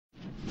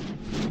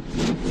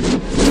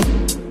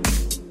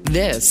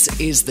This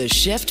is the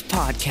Shift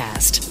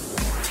Podcast.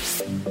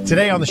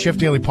 Today on the Shift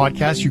Daily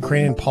Podcast,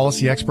 Ukrainian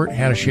policy expert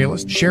Hanna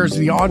Shelest shares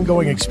the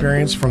ongoing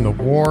experience from the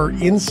war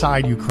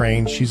inside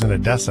Ukraine. She's in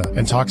Odessa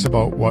and talks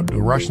about what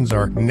the Russians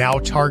are now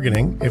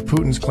targeting, if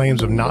Putin's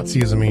claims of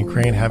Nazism in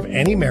Ukraine have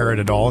any merit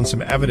at all, and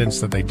some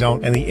evidence that they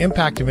don't, and the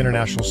impact of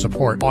international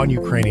support on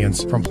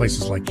Ukrainians from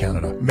places like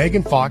Canada.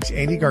 Megan Fox,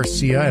 Andy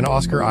Garcia, and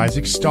Oscar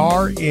Isaac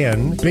star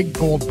in Big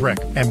Gold Brick.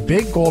 And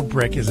Big Gold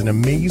Brick is an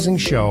amazing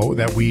show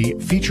that we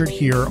featured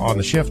here on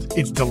the Shift.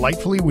 It's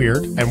delightfully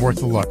weird and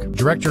worth a look.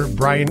 Director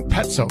Brian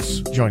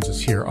Pestos joins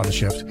us here on the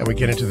Shift, and we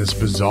get into this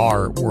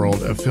bizarre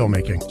world of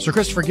filmmaking. Sir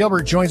Christopher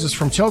Gilbert joins us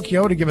from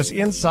Tokyo to give us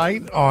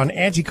insight on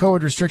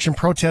anti-COVID restriction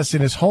protests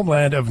in his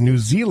homeland of New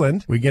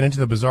Zealand. We get into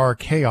the bizarre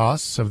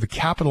chaos of the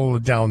capital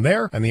down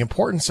there and the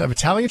importance of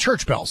Italian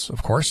church bells,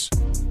 of course.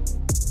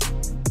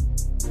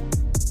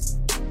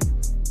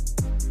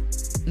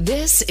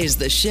 This is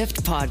the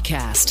Shift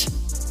Podcast.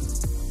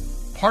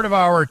 Part of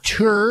our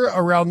tour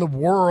around the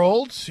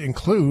world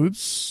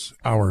includes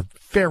our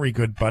very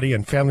good buddy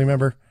and family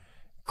member,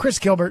 Chris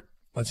Gilbert.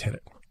 Let's hit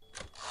it.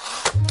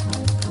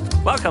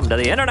 Welcome to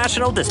the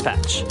International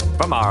Dispatch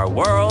from our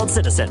world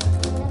citizen.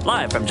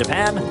 Live from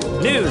Japan,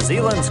 New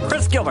Zealand's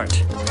Chris Gilbert.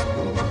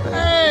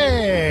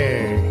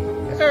 Hey,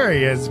 there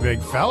he is, big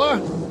fella.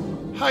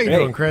 How you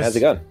doing, Chris? How's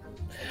it going?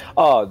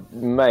 Oh,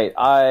 mate,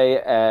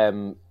 I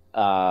am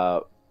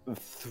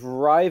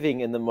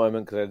thriving in the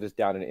moment because I just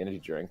downed an energy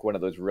drink, one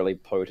of those really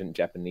potent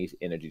Japanese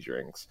energy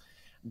drinks.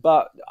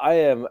 But I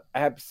am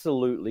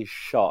absolutely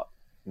shot,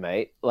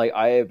 mate. Like,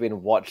 I have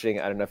been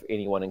watching, I don't know if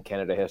anyone in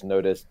Canada has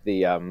noticed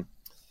the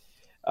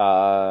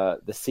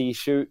sea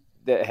shoot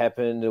that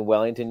happened in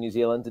Wellington, New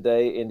Zealand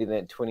today, ending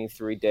that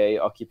 23-day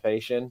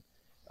occupation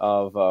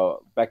of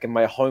back in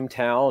my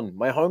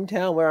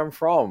hometown where I'm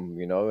from,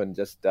 you know, and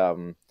just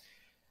the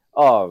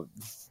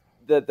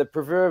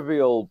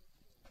proverbial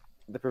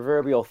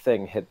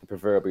thing hit the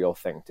proverbial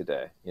thing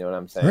today. You know what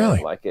I'm saying? Really?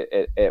 Like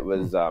it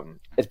was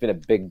it's been a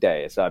big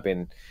day, so I've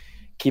been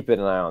keeping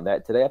an eye on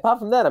that today. Apart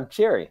from that, I'm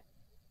cheery.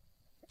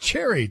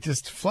 Cheery,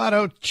 just flat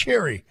out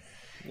cheery.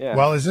 Yeah.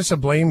 Well, is this a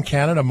blame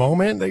Canada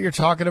moment that you're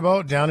talking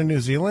about down in New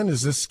Zealand?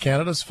 Is this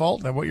Canada's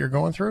fault that what you're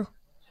going through?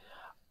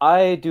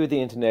 I do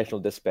the International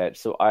Dispatch,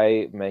 so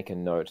I make a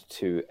note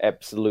to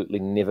absolutely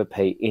never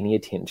pay any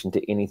attention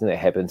to anything that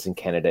happens in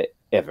Canada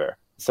ever.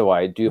 So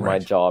I do my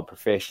job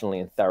professionally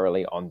and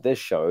thoroughly on this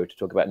show to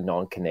talk about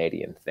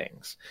non-Canadian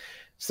things.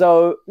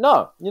 So,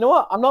 no, you know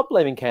what? I'm not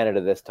blaming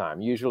Canada this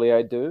time. Usually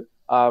I do.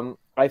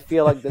 I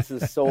feel like this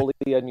is solely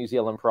a New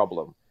Zealand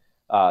problem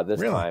this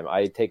time.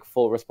 I take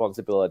full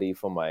responsibility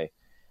for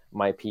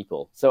my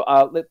people. So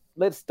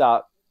let's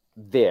start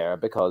there,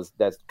 because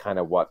that's kind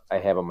of what I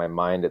have on my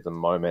mind at the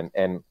moment.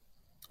 And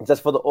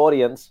just for the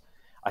audience,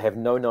 I have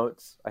no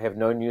notes. I have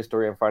no news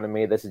story in front of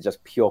me. This is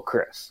just pure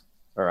Chris.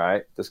 All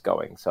right, just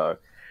going. So,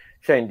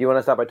 Shane, do you want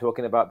to start by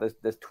talking about this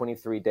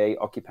 23-day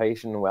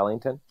occupation in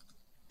Wellington?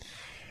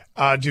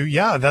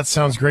 Yeah, that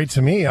sounds great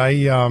to me. I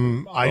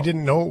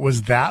didn't know it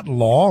was that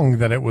long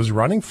that it was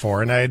running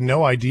for, and I had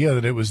no idea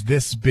that it was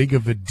this big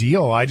of a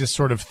deal. I just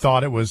sort of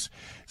thought it was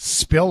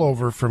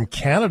spillover from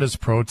Canada's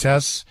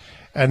protests,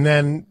 and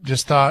then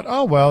just thought,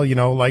 oh, well, you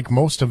know, like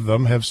most of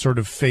them have sort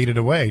of faded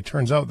away.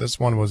 Turns out this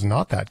one was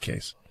not that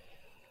case.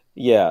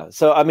 Yeah,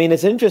 so I mean,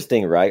 it's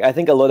interesting, right? I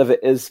think a lot of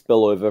it is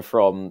spillover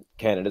from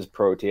Canada's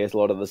protest. A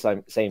lot of the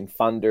same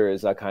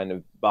funders are kind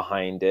of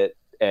behind it.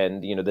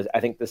 And, you know,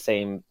 I think the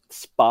same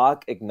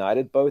spark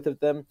ignited both of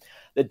them.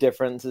 The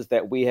difference is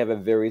that we have a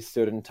very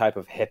certain type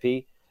of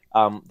hippie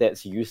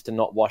that's used to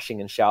not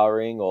washing and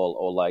showering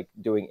or like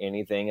doing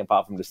anything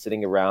apart from just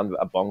sitting around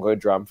a bongo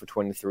drum for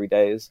 23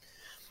 days.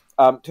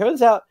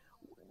 Turns out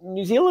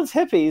New Zealand's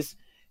hippies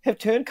have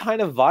turned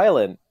kind of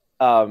violent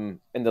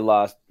in the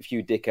last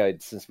few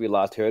decades since we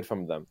last heard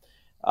from them.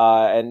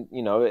 And,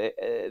 you know,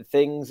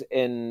 things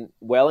in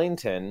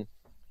Wellington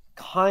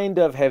kind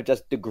of have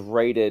just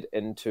degraded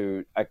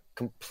into a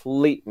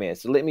complete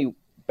mess. So let me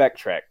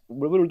backtrack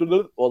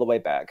all the way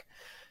back.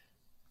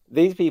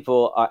 These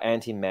people are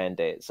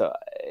anti-mandate. So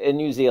in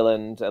New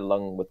Zealand,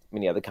 along with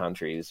many other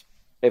countries,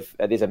 if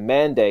there's a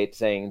mandate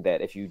saying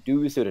that if you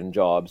do certain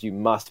jobs, you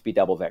must be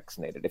double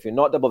vaccinated. If you're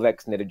not double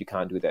vaccinated, you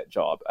can't do that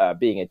job.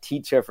 Being a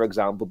teacher, for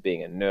example,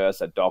 being a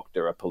nurse, a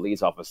doctor, a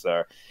police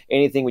officer,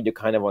 anything where you're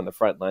kind of on the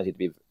front lines, you have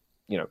to be,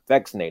 you know,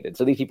 vaccinated.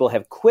 So these people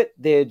have quit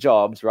their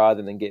jobs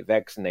rather than get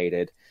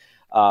vaccinated,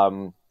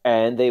 and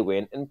they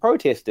went and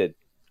protested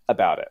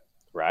about it,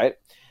 right?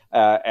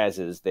 As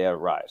is their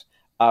right.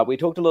 We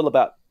talked a little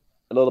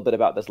bit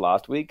about this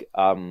last week.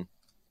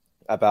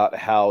 About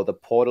how the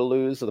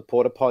portaloos or the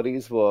porta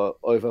potties were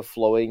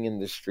overflowing in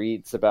the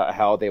streets, about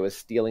how they were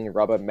stealing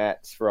rubber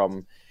mats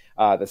from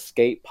the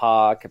skate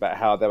park, about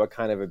how they were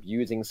kind of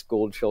abusing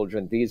school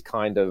children. These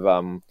kind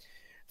of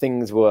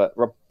things were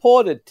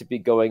reported to be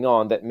going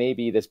on, that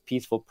maybe this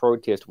peaceful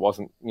protest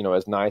wasn't, you know,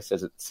 as nice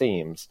as it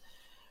seems.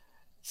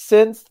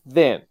 Since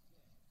then,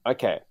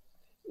 okay,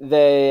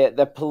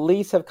 the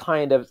police have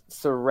kind of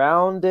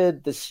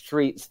surrounded the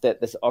streets that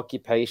this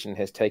occupation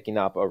has taken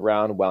up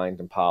around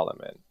Wellington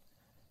Parliament.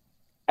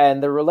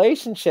 And the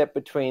relationship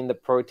between the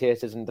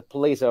protesters and the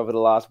police over the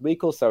last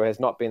week or so has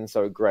not been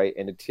so great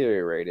and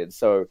deteriorated.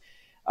 So,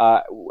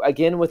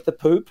 again, with the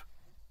poop,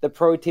 the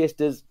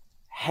protesters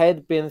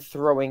had been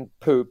throwing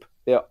poop,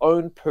 their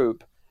own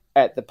poop,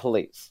 at the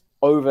police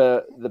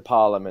over the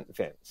Parliament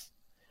fence.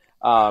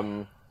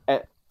 And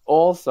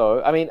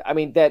also, I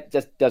mean, that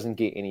just doesn't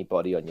get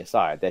anybody on your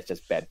side. That's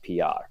just bad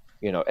PR.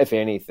 You know, if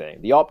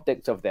anything, the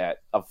optics of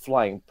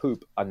flying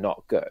poop are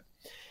not good.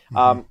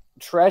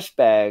 Trash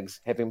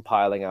bags have been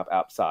piling up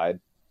outside,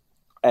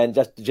 and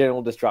just the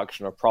general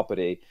destruction of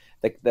property.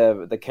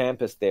 The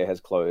campus there has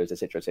closed,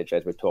 etc.,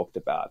 as we talked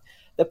about.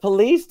 The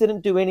police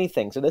didn't do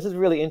anything. So this is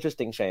really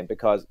interesting, Shane,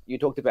 because you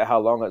talked about how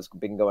long it's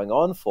been going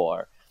on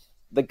for.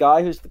 The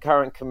guy who's the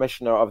current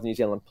commissioner of New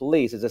Zealand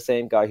Police is the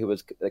same guy who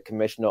was the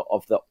commissioner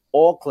of the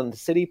Auckland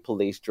City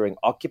Police during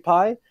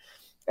Occupy.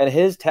 And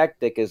his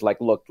tactic is like,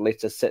 look,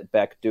 let's just sit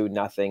back, do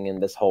nothing,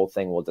 and this whole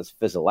thing will just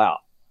fizzle out,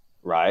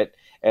 right?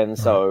 And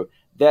so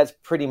that's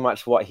pretty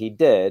much what he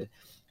did,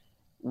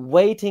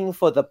 waiting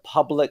for the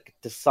public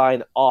to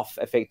sign off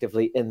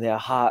effectively in their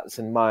hearts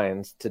and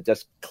minds to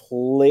just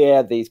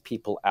clear these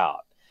people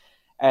out.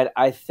 And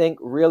I think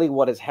really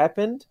what has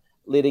happened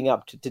leading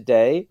up to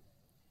today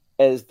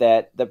is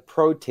that the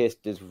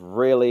protesters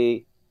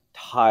really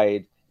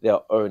tied their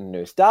own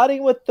noose,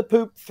 starting with the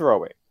poop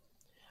throwing.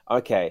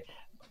 Okay,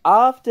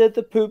 after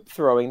the poop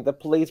throwing, the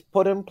police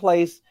put in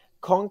place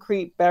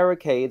concrete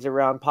barricades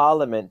around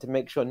Parliament to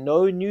make sure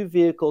no new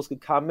vehicles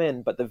could come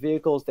in, but the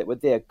vehicles that were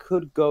there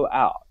could go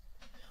out.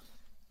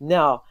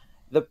 Now,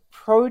 the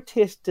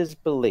protesters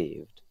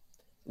believed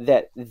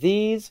that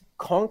these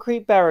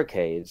concrete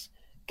barricades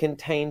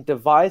contained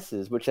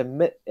devices which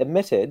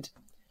emitted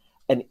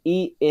an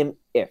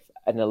EMF,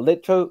 an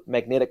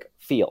electromagnetic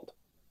field,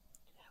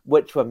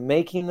 which were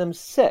making them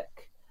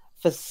sick.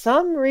 For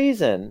some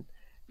reason,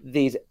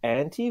 these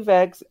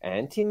anti-vax,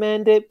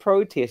 anti-mandate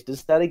protesters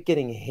started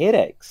getting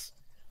headaches.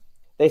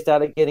 They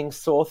started getting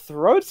sore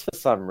throats for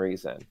some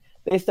reason.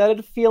 They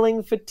started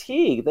feeling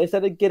fatigue. They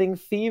started getting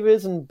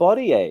fevers and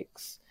body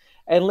aches.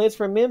 And let's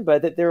remember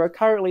that there are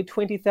currently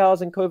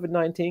 20,000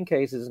 COVID-19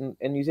 cases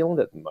in New Zealand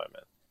at the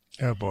moment.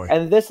 Oh boy!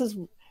 And this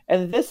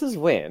is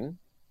when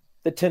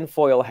the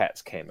tinfoil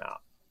hats came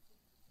out.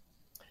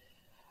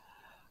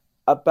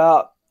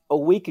 About a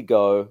week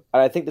ago,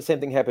 and I think the same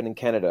thing happened in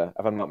Canada,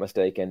 if I'm not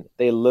mistaken,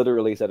 they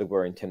literally started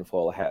wearing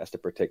tinfoil hats to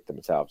protect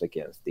themselves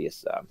against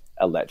this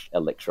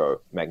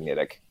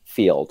electromagnetic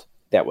field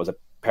that was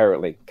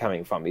apparently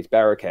coming from these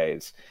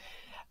barricades.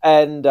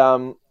 And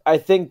I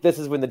think this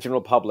is when the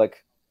general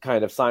public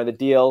kind of signed a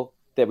deal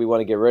that we want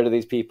to get rid of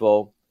these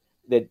people.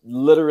 They're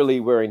literally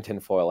wearing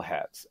tinfoil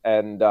hats.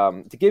 And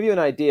to give you an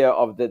idea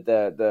of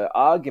the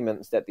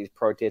arguments that these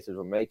protesters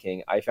were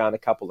making, I found a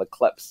couple of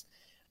clips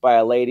by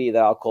a lady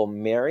that I'll call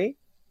Mary,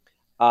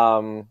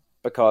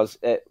 because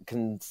it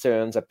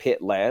concerns a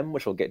pet lamb,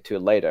 which we'll get to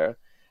later.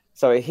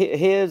 So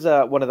here's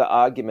one of the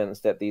arguments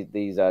that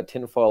these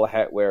tinfoil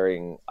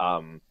hat-wearing,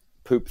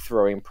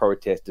 poop-throwing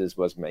protesters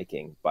was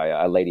making by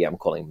a lady I'm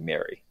calling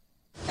Mary.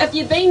 If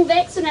you've been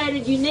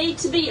vaccinated, you need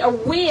to be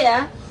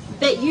aware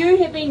that you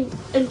have been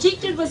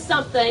injected with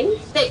something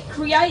that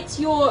creates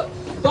your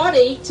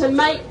body to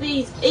make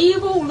these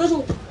evil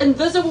little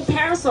invisible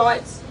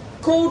parasites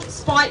called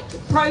spike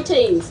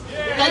proteins.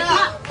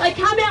 Yeah. They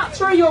come out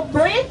through your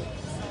breath,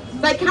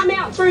 they come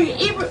out through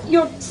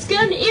your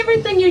skin,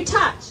 everything you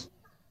touch.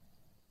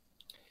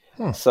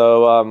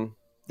 So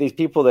these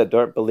people that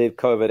don't believe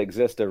COVID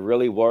exists are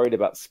really worried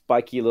about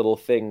spiky little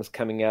things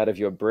coming out of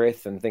your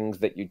breath and things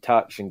that you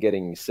touch and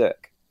getting you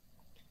sick.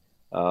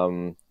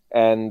 And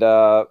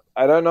I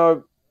don't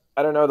know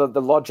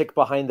the logic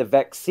behind the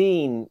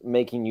vaccine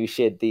making you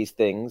shed these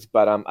things,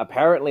 but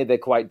apparently they're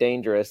quite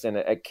dangerous, and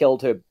it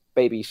killed her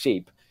baby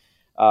sheep.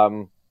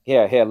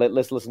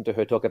 Let's listen to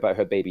her talk about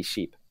her baby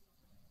sheep.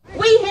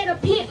 We had a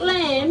pet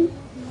lamb,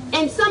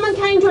 and someone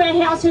came to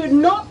our house who had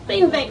not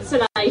been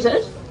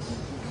vaccinated,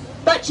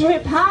 but her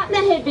partner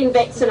had been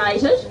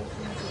vaccinated,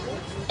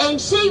 and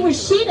she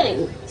was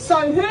shedding.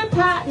 So her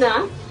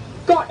partner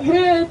got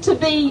her to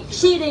be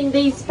shedding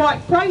these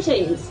spike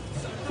proteins.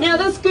 Now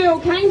this girl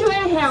came to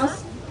our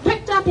house,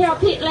 picked up our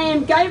pet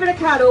lamb, gave it a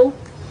cuddle,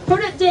 put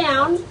it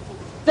down.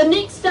 The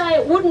next day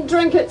it wouldn't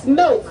drink its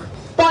milk.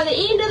 By the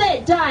end of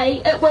that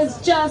day, it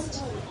was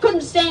just,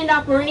 couldn't stand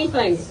up or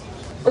anything.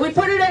 We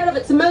put it out of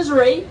its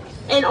misery,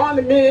 and I'm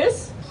a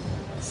nurse,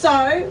 so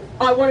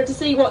I wanted to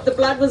see what the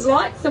blood was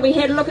like, so we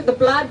had a look at the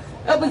blood.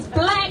 It was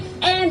black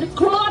and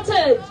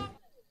clotted.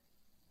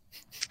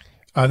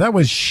 That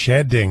was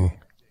shedding.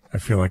 I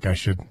feel like I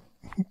should.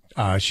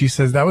 She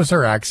says that was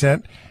her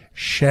accent,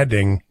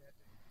 shedding.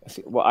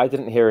 Well, I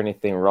didn't hear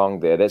anything wrong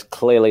there. That's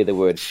clearly the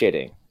word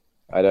shedding.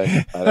 I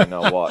don't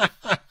know what.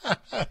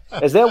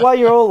 Is that why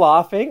you're all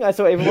laughing? I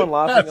saw everyone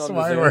laughing on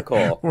the Zoom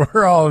call.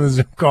 We're all on the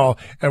Zoom call,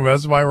 and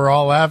that's why we're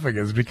all laughing,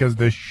 is because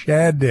the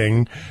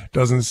shedding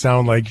doesn't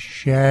sound like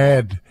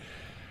shed.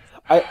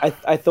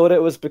 I thought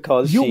it was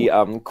because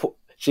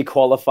she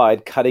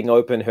qualified cutting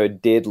open her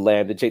dead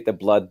lamb to check the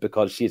blood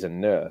because she's a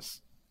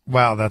nurse.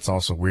 Wow, that's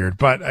also weird.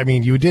 But, I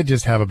mean, you did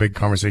just have a big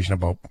conversation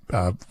about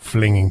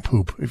flinging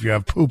poop. If you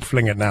have poop,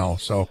 fling it now.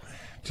 So,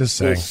 just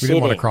saying. We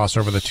didn't want to cross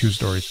over the two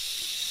stories.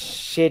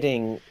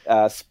 Shedding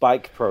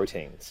spike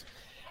proteins.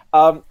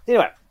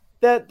 Anyway,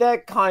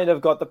 that kind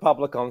of got the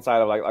public on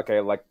side of like, okay,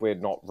 like we're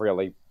not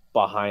really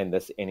behind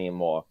this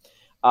anymore.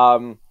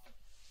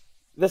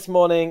 This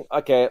morning,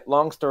 okay,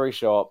 long story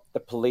short, the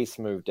police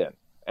moved in.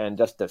 And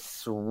just to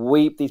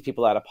sweep these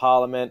people out of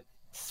Parliament,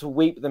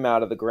 sweep them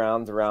out of the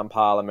grounds around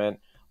Parliament,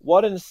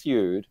 what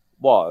ensued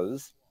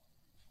was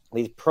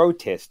these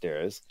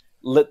protesters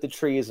lit the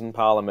trees in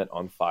Parliament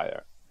on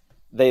fire.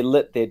 They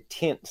lit their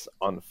tents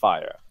on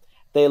fire.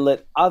 They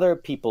lit other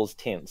people's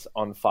tents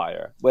on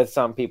fire with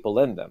some people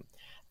in them.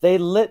 They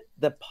lit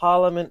the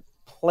Parliament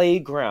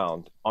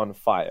playground on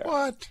fire.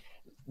 What?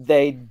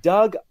 They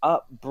dug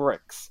up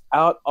bricks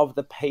out of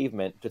the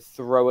pavement to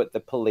throw at the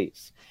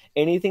police.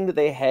 Anything that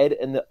they had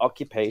in the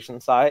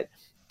occupation site,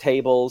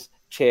 tables,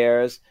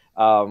 chairs,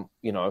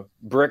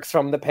 bricks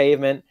from the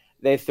pavement,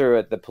 they threw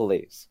at the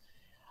police.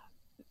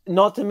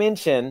 Not to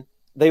mention,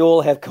 they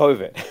all have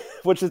COVID,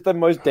 which is the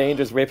most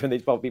dangerous weapon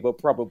these people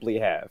probably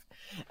have.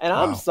 And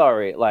I'm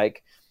sorry,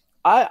 like,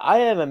 I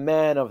am a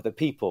man of the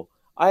people.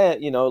 I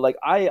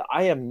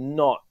am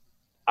not.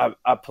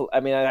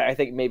 I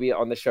think maybe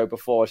on the show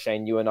before,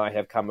 Shane, you and I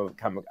have come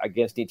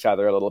against each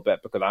other a little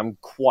bit because I'm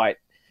quite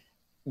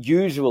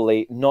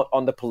usually not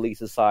on the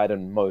police's side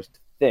on most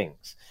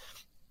things.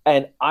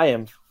 And I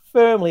am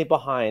firmly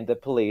behind the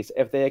police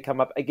if they come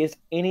up against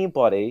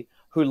anybody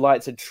who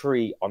lights a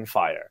tree on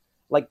fire.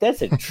 Like,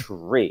 that's a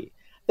tree.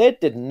 They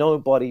did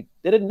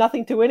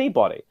nothing to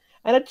anybody.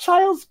 And a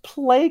child's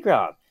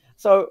playground.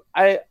 So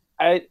I've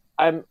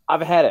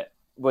had it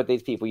with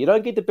these people. You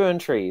don't get to burn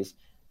trees.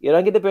 You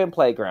don't get to burn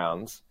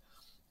playgrounds.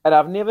 And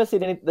I've never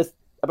said this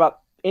about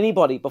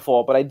anybody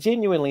before, but I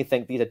genuinely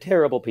think these are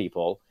terrible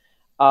people.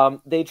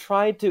 They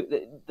tried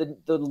to...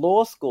 The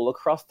law school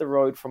across the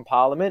road from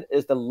Parliament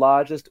is the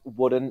largest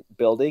wooden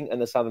building in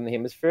the Southern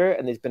Hemisphere,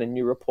 and there's been a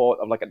new report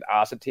of like an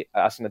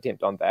arson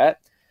attempt on that.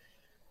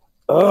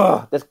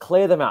 Ugh, just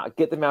clear them out.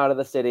 Get them out of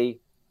the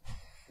city.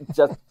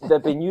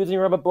 They've been using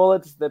rubber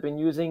bullets, they've been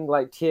using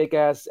like tear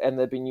gas, and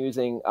they've been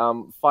using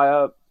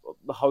fire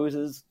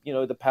hoses,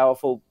 the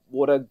powerful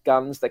water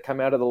guns that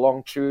come out of the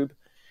long tube.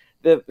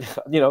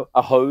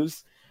 A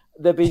hose.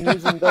 They've been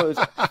using those.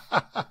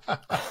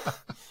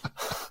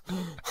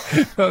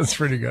 That's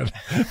pretty good.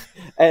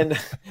 And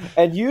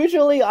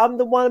usually I'm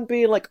the one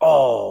being like,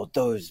 oh,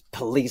 those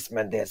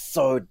policemen, they're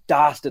so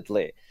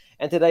dastardly.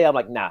 And today I'm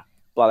like, nah.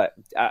 But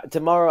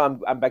tomorrow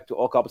I'm back to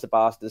all cops are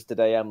bastards.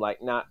 Today I'm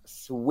like, nah,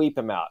 sweep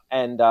them out.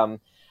 And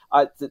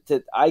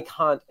I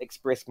can't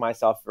express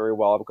myself very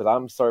well because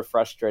I'm so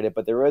frustrated.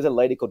 But there is a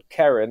lady called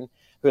Karen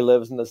who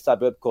lives in the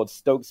suburb called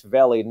Stokes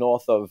Valley,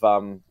 north of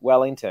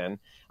Wellington.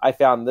 I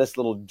found this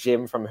little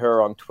gem from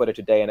her on Twitter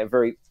today, and it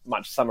very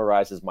much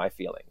summarizes my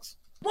feelings.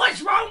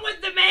 What's wrong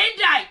with the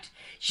mandate?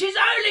 She's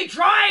only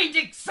trying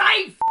to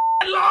save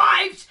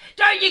lives.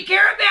 Don't you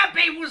care about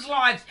people's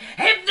lives?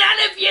 Have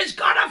none of yous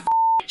got a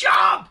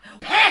job?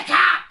 Pack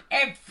up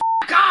and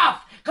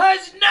off,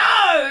 because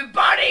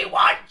nobody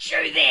wants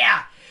you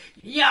there.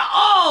 You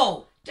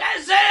all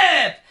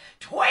deserve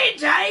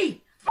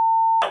 20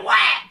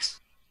 whacks.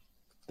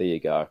 There you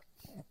go.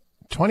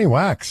 20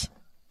 whacks.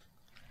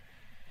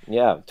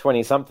 Yeah,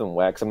 20-something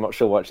whacks. I'm not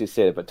sure what she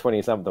said, but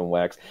 20-something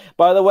whacks.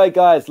 By the way,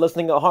 guys,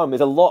 listening at home,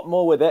 there's a lot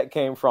more where that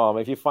came from.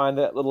 If you find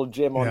that little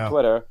gem on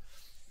Twitter,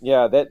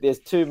 there's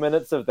 2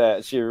 minutes of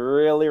that. She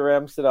really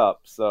ramps it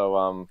up.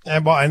 So,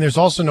 and there's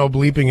also no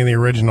bleeping in the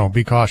original.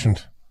 Be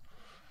cautioned.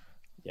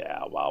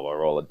 Yeah, well,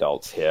 we're all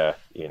adults here,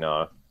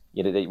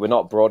 We're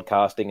not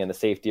broadcasting in the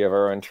safety of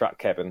our own truck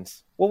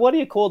cabins. Well, what do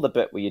you call the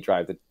bit where you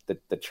drive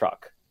the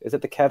truck? Is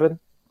it the cabin?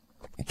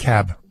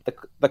 Cab.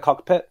 The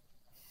cockpit?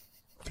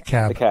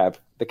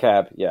 The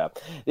cab, yeah.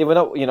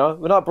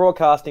 We're not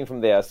broadcasting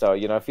from there, so,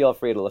 feel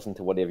free to listen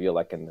to whatever you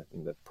like in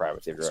the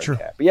privacy of your own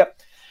cab. But, yep,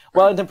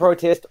 Wellington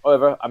protest,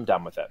 over. I'm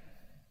done with it.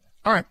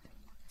 All right.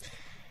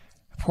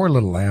 Poor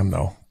little lamb,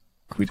 though.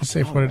 Can we just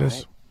say what it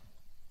is?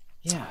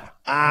 Yeah.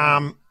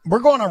 We're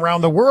going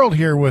around the world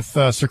here with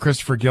Sir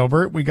Christopher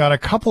Gilbert. We got a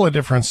couple of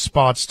different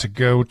spots to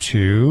go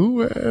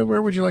to.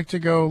 Where would you like to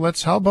go?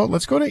 Let's go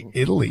to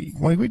Italy.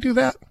 Why don't we do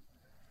that?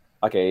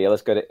 Okay, yeah,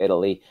 let's go to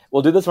Italy.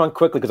 We'll do this one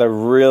quickly because I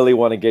really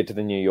want to get to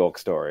the New York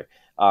story.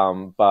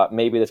 But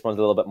maybe this one's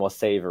a little bit more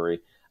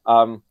savory.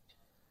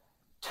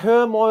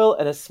 Turmoil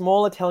in a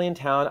small Italian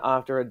town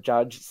after a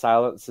judge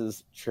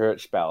silences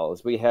church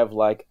bells. We have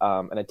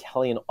an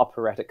Italian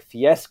operatic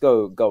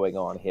fiasco going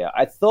on here.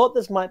 I thought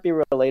this might be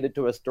related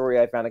to a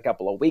story I found a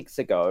couple of weeks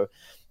ago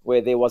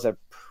where there was a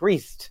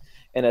priest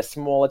in a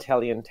small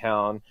Italian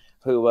town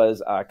who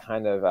was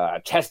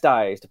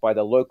chastised by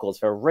the locals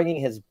for ringing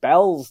his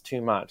bells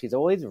too much. He's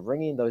always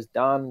ringing those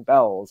darn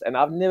bells. And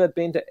I've never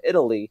been to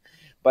Italy,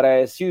 but I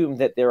assume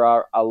that there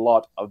are a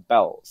lot of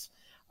bells.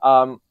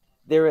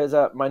 There is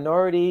a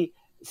minority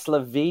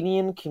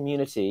Slovenian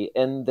community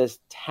in this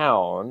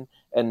town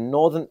in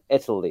northern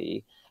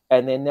Italy,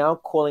 and they're now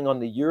calling on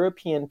the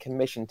European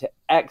Commission to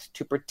act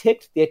to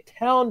protect their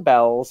town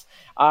bells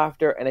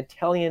after an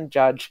Italian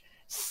judge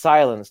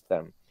silenced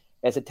them.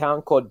 It's a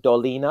town called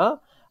Dolina.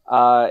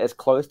 It's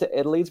close to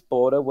Italy's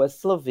border with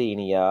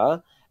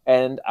Slovenia,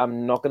 and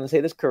I'm not going to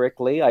say this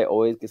correctly. I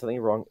always get something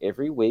wrong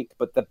every week,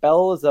 but the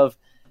bells of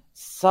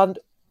Sant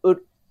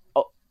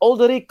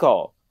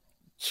Ulderico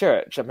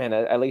Church. I mean,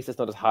 at least it's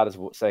not as hard as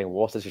saying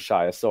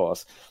Worcestershire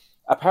sauce.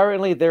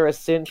 Apparently, they're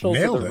essential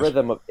to the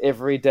rhythm of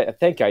everyday. I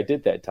think I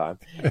did that time.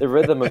 The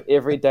rhythm of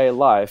everyday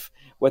life,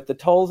 with the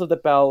tolls of the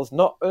bells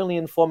not only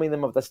informing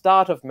them of the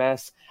start of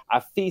mass,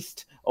 a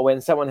feast, or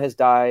when someone has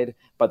died,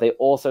 but they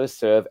also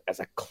serve as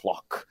a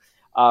clock.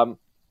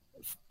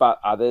 But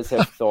others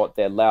have thought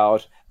they're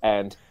loud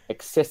and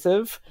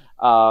excessive.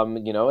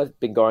 It's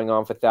been going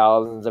on for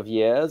thousands of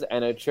years,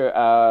 and a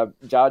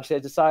judge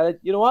has decided,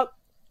 you know what,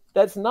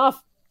 that's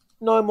enough.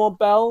 No more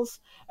bells.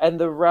 And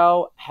the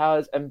row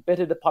has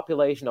embittered a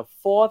population of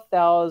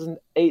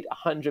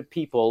 4,800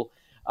 people,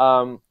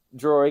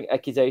 drawing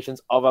accusations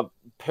of a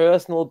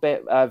personal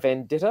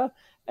vendetta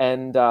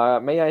and,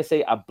 may I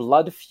say, a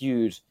blood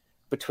feud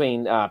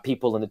between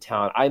people in the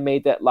town. I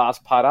made that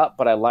last part up,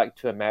 but I like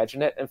to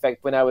imagine it. In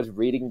fact, when I was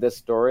reading this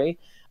story,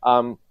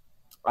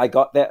 I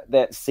got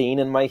that scene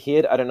in my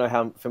head. I don't know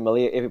how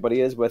familiar everybody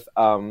is with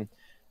Don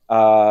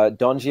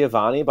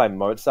Giovanni by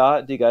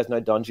Mozart. Do you guys know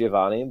Don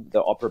Giovanni,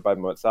 the opera by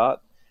Mozart?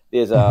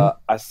 There's a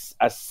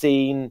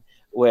scene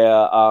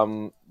where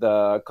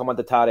the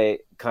commendatore,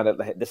 kind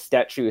of the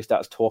statue,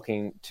 starts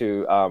talking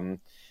to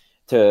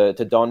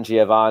Don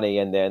Giovanni,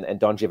 and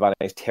Don Giovanni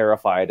is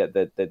terrified at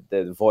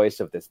the voice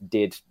of this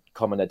dead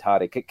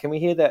commendatore. Can we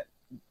hear that?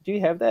 Do you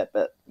have that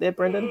bit there,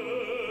 Brendan?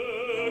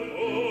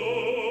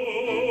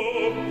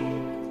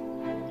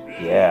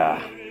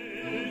 Yeah,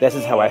 this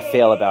is how I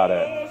feel about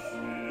it.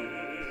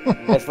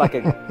 It's like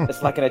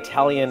an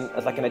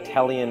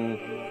Italian.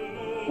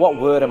 What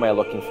word am I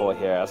looking for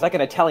here? It's like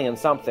an Italian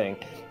something.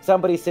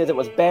 Somebody says it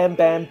was bam,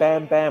 bam,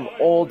 bam, bam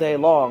all day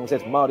long,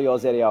 says Mario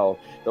Zerial,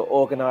 the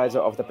organizer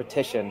of the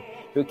petition,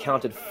 who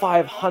counted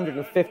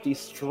 550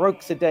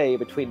 strokes a day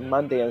between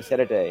Monday and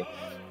Saturday.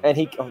 And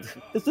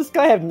does this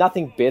guy have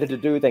nothing better to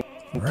do than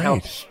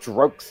count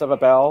strokes of a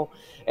bell?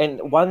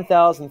 And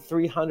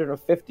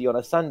 1,350 on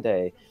a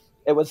Sunday.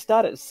 It would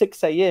start at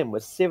 6 a.m.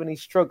 with 70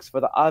 strokes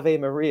for the Ave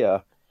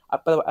Maria.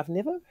 But I've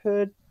never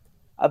heard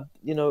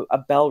a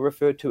bell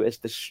referred to as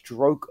the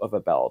stroke of a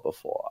bell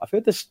before. I've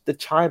heard the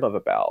chime of a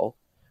bell,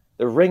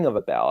 the ring of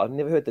a bell. I've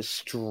never heard the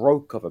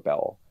stroke of a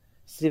bell.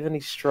 70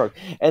 stroke.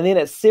 And then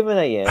at 7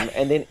 a.m.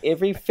 and then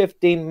every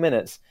 15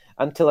 minutes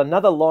until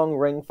another long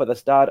ring for the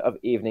start of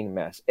evening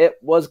mass. It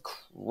was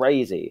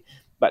crazy,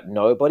 but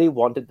nobody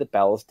wanted the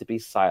bells to be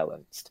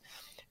silenced.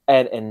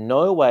 And in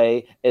no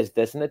way is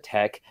this an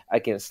attack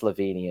against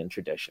Slovenian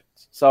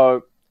traditions.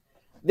 So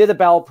there's a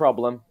bell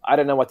problem. I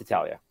don't know what to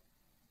tell you.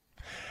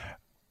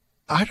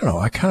 I don't know.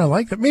 I kind of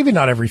like that. Maybe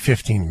not every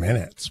 15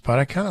 minutes, but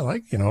I kind of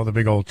like, the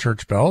big old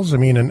church bells. I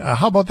mean, and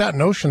how about that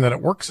notion that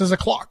it works as a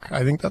clock?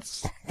 I think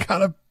that's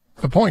kind of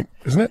the point,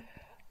 isn't it?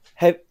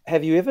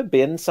 Have you ever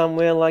been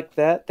somewhere like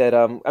that?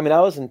 I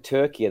was in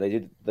Turkey and they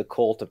did the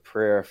call to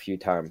prayer a few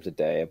times a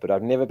day, but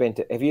I've never been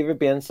to. Have you ever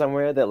been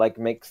somewhere that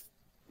makes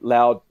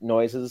loud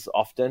noises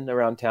often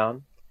around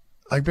town?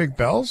 Like big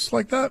bells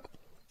like that?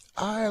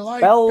 I like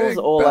bells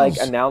or bells.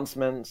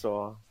 Announcements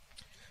or.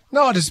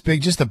 No, just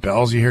the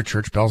bells. You hear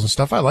church bells and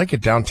stuff. I like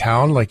it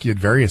downtown. Like at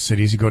various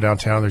cities, you go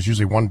downtown, there's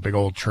usually one big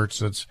old church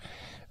that's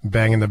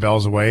banging the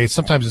bells away.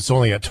 Sometimes it's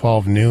only at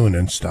 12 noon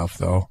and stuff,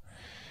 though.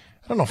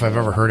 I don't know if I've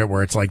ever heard it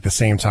where it's like the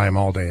same time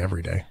all day,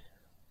 every day.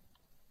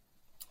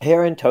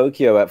 Here in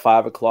Tokyo at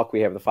 5 o'clock,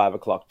 we have the 5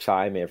 o'clock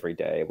chime every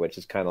day, which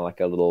is kind of like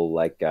a little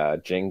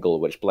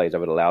jingle which plays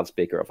over the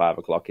loudspeaker at 5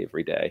 o'clock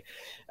every day.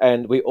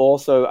 And we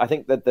also, I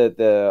think that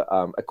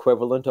the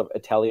equivalent of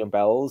Italian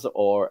bells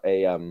or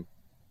a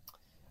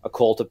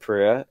call to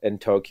prayer in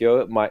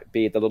Tokyo might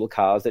be the little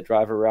cars that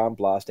drive around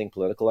blasting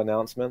political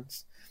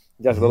announcements.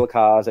 There's little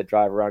cars that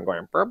drive around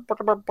going.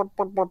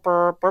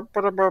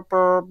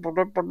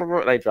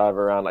 They drive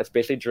around,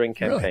 especially during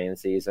campaign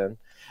season.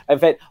 In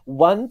fact,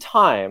 one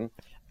time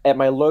at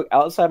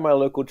outside my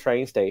local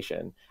train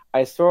station,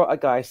 I saw a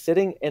guy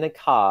sitting in a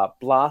car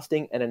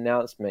blasting an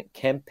announcement,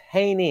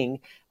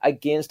 campaigning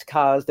against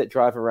cars that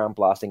drive around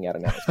blasting out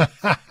announcements.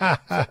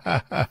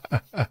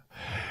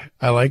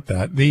 I like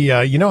that.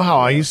 You know how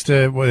I used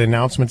to, what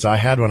announcements I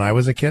had when I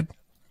was a kid?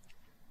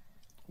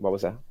 What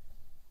was that?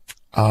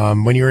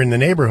 When you were in the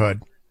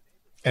neighborhood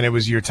and it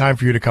was your time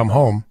for you to come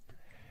home,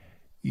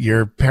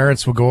 your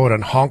parents would go out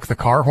and honk the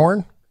car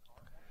horn.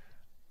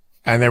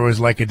 And there was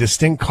like a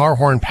distinct car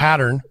horn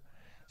pattern.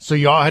 So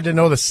you all had to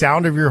know the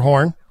sound of your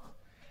horn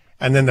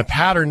and then the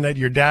pattern that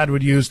your dad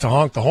would use to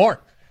honk the horn.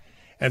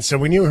 And so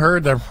when you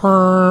heard the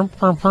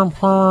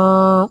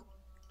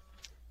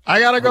I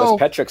gotta go. That's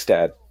Patrick's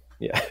dad.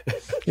 Yeah.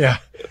 Yeah.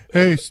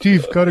 Hey,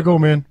 Steve, gotta go,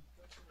 man.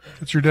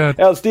 That's your dad.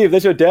 Oh, Steve,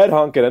 that's your dad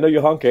honking. I know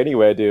you honk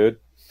anywhere, dude.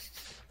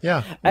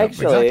 Yeah.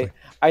 Actually, exactly.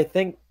 I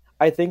think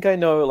I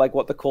know like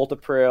what the call to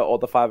prayer or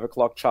the 5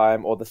 o'clock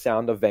chime or the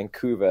sound of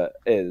Vancouver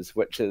is,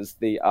 which is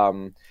the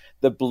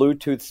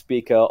Bluetooth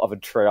speaker of a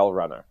trail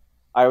runner.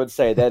 I would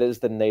say that is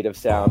the native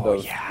sound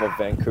of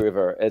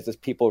Vancouver, is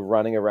just people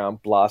running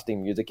around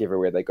blasting music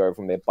everywhere they go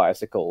from their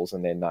bicycles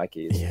and their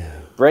Nikes. Yeah.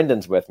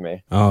 Brendan's with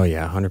me. Oh,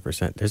 yeah,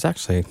 100%. There's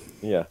actually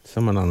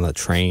someone on the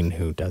train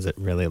who does it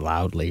really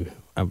loudly.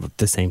 At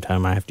the same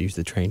time, I have to use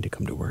the train to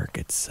come to work.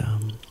 It's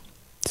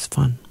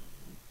fun.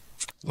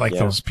 Like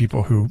those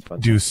people who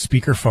do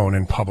speakerphone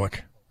in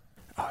public.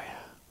 Oh, yeah.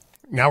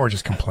 Now we're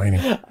just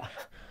complaining.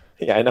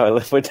 Yeah, I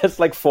know. We're just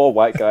like four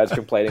white guys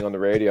complaining on the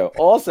radio.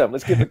 Awesome.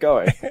 Let's keep it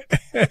going.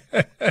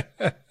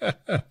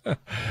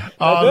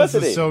 This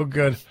is so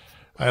good.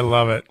 I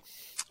love it.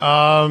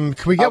 Can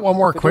we get one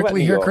more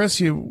quickly here, Chris?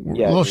 You're a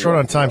little short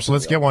on time, so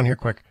let's get one here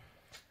quick.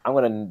 I'm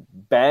going to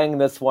bang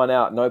this one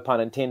out, no pun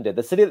intended.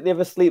 The city that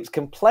never sleeps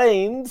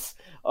complains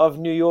of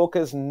New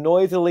Yorkers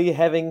noisily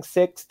having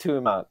sex too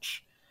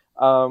much.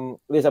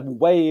 There's a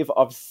wave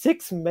of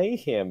sex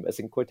mayhem, as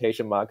in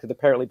quotation marks, has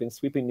apparently been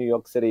sweeping New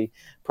York City,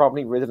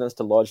 prompting residents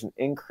to lodge an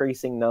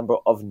increasing number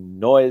of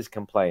noise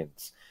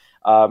complaints.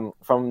 From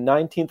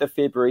 19th of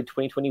February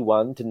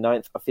 2021 to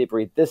 9th of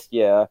February this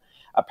year,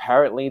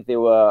 apparently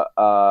there were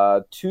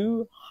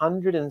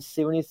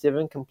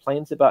 277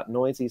 complaints about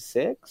noisy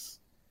sex.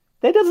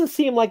 That doesn't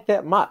seem like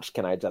that much,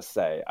 can I just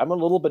say? I'm a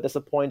little bit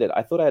disappointed.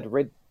 I thought I had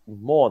read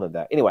more than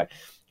that. Anyway,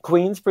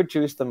 Queens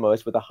produced the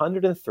most with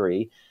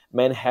 103,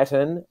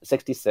 Manhattan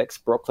 66,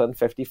 Brooklyn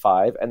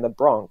 55, and the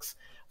Bronx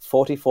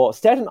 44.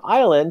 Staten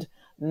Island,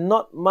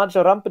 not much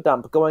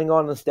rumpa-dump going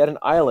on in Staten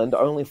Island,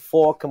 only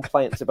 4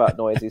 complaints about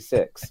noisy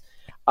sex.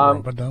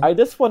 I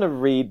just want to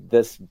read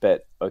this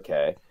bit,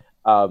 okay?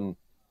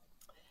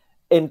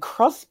 In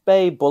Cross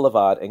Bay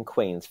Boulevard in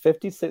Queens,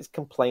 56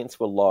 complaints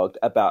were logged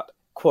about,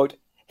 quote,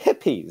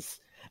 hippies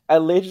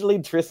allegedly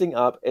dressing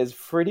up as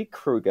Freddy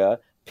Krueger,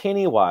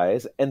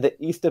 Pennywise, and the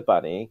Easter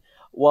Bunny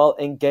while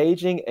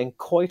engaging in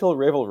coital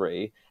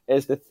revelry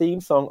as the theme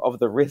song of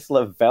the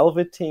wrestler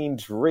Velveteen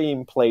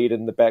Dream played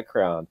in the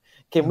background.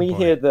 Can we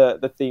hear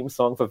the theme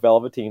song for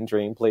Velveteen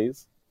Dream,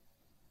 please?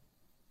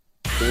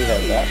 Can we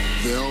have that?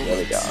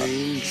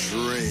 Velveteen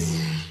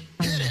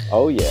Dream.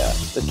 Oh yeah,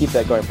 let's keep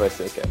that going for a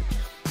second.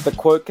 The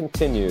quote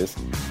continues,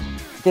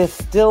 they're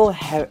still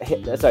here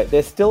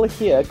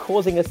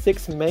causing a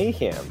sex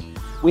mayhem.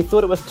 We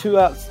thought it was too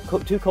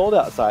cold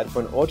outside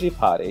for an orgy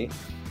party.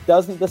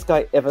 Doesn't this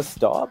guy ever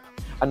stop?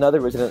 Another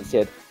resident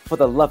said, for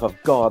the love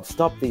of God,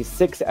 stop these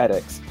sex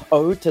addicts.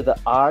 O to the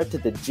R to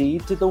the G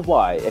to the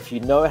Y. If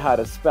you know how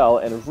to spell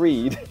and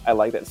read, I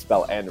like that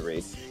spell and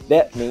read,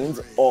 that means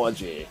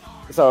orgy.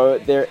 So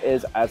there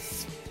is a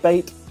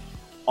spate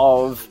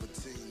of,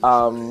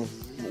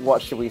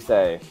 what should we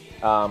say,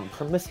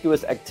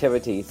 promiscuous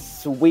activity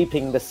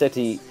sweeping the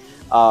city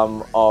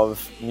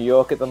of New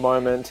York at the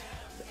moment.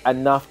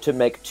 Enough to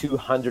make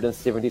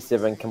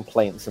 277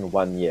 complaints in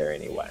 1 year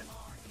anyway.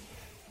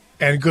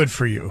 And good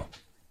for you.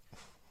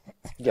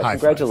 Yeah,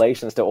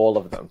 congratulations to all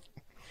of them.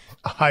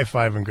 High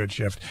five and good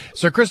shift.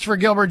 Sir Christopher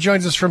Gilbert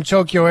joins us from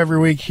Tokyo every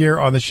week here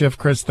on The Shift.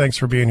 Chris, thanks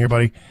for being here,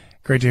 buddy.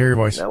 Great to hear your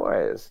voice. No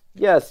worries.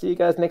 Yeah, see you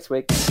guys next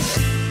week.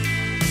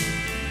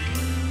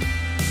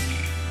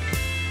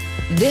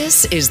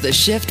 This is The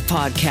Shift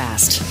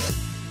Podcast.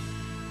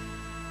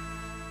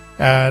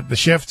 At The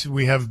Shift,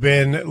 we have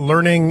been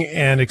learning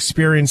and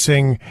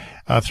experiencing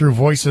through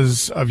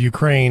Voices of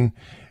Ukraine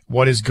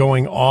what is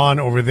going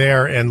on over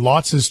there, and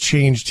lots has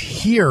changed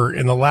here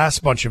in the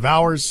last bunch of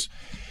hours,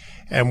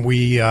 and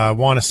we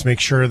want to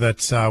make sure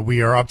that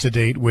we are up to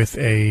date with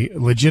a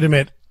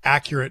legitimate,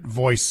 accurate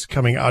voice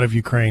coming out of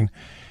Ukraine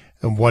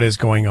and what is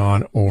going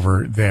on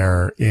over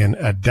there in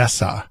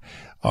Odessa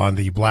on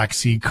the Black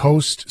Sea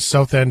coast,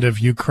 south end of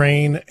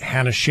Ukraine.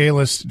 Hanna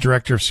Shelest,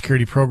 Director of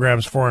Security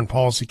Programs, Foreign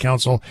Policy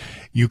Council.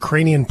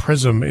 Ukrainian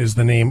Prism is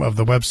the name of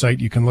the website.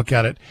 You can look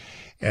at it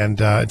and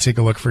take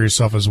a look for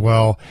yourself as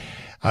well.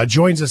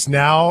 Joins us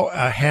now,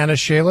 Hanna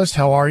Shelest.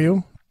 How are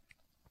you?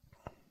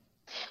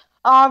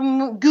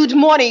 Good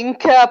morning.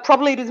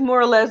 Probably it is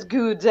more or less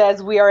good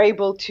as we are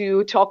able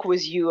to talk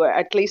with you.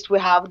 At least we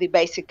have the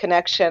basic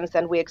connections,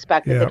 and we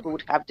expected that we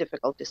would have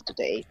difficulties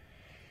today.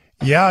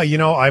 Yeah, you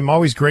know, I'm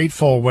always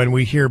grateful when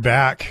we hear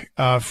back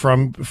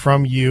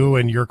from you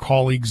and your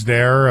colleagues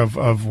there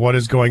of what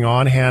is going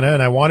on, Hanna.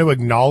 And I want to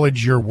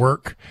acknowledge your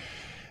work.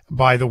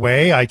 By the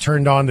way, I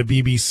turned on the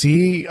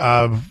BBC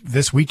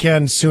this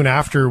weekend soon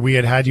after we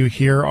had you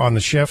here on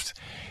The Shift.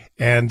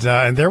 And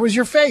there was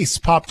your face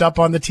popped up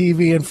on the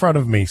TV in front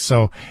of me.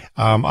 So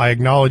I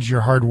acknowledge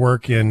your hard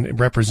work in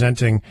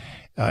representing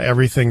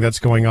everything that's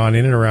going on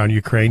in and around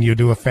Ukraine. You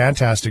do a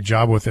fantastic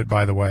job with it,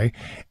 by the way.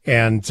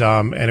 And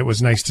it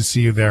was nice to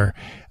see you there,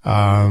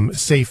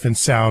 safe and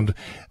sound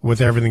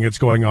with everything that's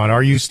going on.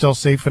 Are you still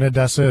safe in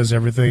Odessa? Is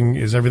everything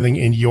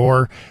in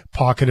your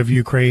pocket of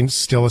Ukraine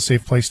still a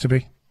safe place to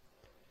be?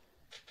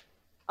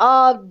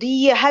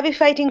 The heavy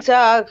fightings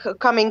are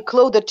coming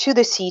closer to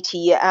the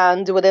city,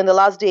 and within the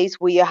last days,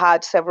 we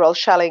had several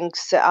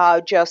shellings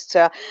just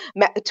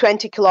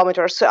 20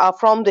 kilometers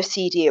from the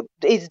city.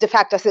 It's the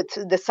fact that it's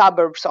the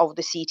suburbs of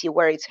the city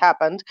where it's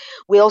happened.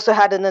 We also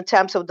had an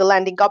attempt of the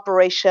landing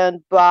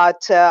operation,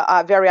 but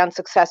very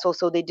unsuccessful,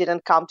 so they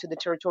didn't come to the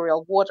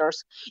territorial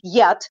waters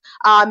yet.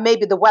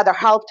 Maybe the weather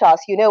helped us.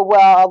 We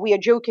are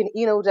joking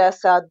in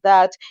Odessa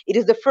that it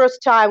is the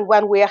first time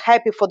when we are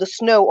happy for the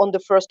snow on the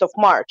 1st of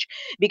March.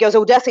 Because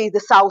Odessa is the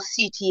south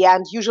city,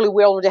 and usually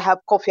we already have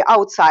coffee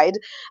outside.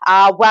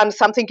 When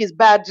something is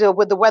bad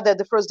with the weather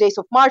the first days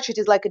of March, it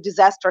is like a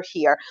disaster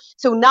here.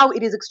 So now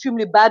it is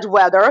extremely bad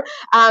weather,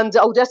 and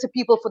Odessa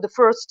people for the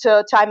first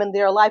time in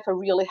their life are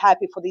really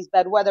happy for this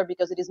bad weather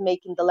because it is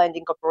making the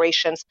landing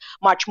operations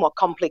much more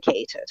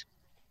complicated.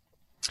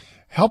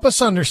 Help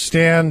us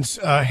understand,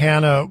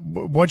 Hanna,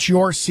 what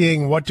you're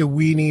seeing. What do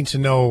we need to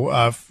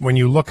know when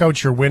you look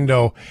out your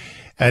window?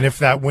 And if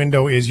that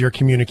window is your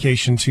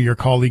communication to your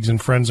colleagues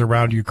and friends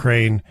around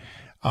Ukraine,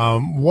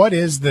 what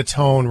is the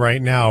tone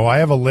right now? I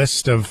have a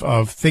list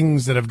of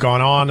things that have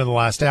gone on in the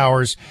last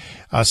hours.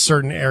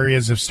 Certain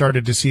areas have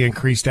started to see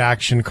increased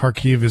action.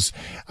 Kharkiv is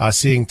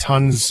seeing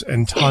tons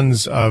and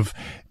tons of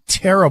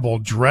terrible,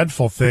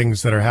 dreadful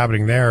things that are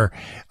happening there.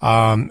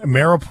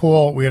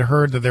 Mariupol, we had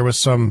heard that there was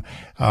some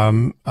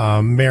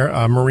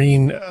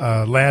marine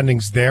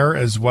landings there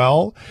as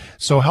well.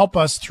 So help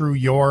us through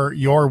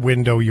your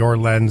window, your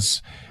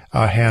lens,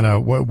 Hanna.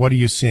 What are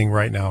you seeing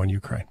right now in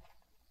Ukraine?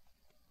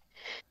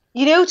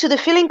 To the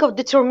feeling of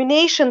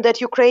determination that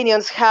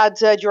Ukrainians had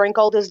during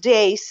all these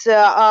days,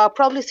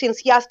 probably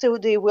since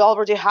yesterday, we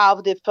already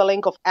have the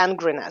feeling of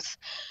angriness.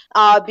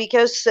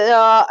 Because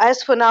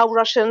as for now,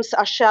 Russians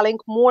are shelling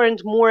more and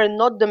more,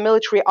 not the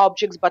military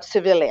objects, but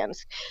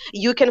civilians.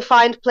 You can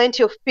find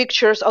plenty of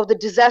pictures of the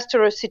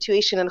disastrous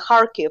situation in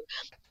Kharkiv.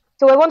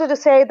 So I wanted to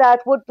say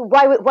that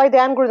why the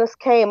angriness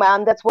came,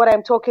 and that's what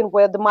I'm talking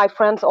with my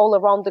friends all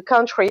around the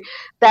country,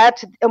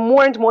 that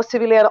more and more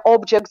civilian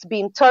objects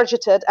being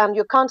targeted, and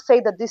you can't say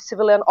that these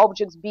civilian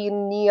objects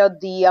being near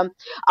the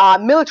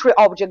military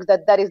objects,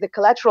 that is the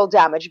collateral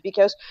damage,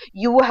 because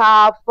you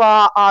have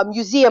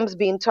museums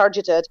being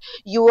targeted,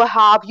 you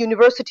have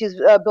universities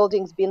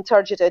buildings being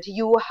targeted,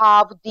 you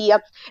have the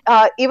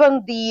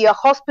even the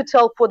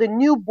hospital for the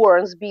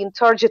newborns being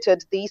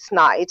targeted this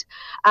night,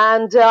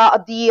 and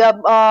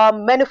the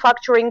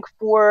manufacturing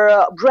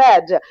for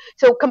bread.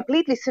 So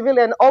completely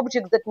civilian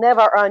objects that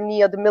never are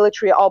near the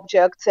military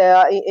objects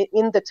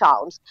in the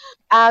towns.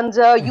 And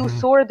you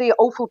saw the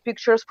awful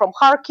pictures from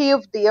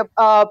Kharkiv, the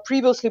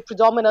previously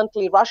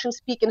predominantly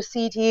Russian-speaking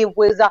city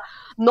with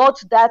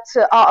not that,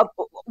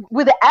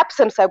 with the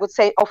absence, I would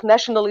say, of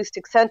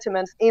nationalistic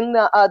sentiments in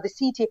the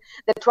city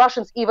that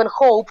Russians even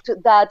hoped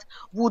that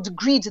would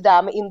greet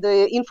them in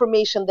the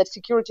information that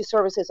security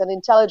services and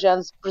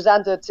intelligence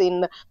presented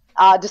in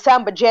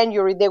December,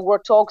 January. There were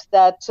talks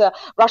that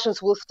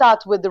Russians will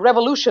start with the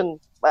revolution,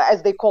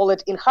 as they call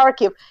it, in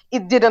Kharkiv.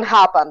 It didn't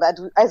happen.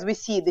 As we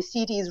see, the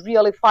city is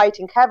really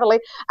fighting heavily,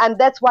 and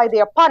that's why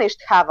they are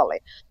punished heavily.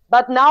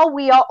 But now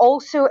we are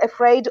also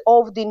afraid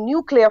of the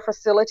nuclear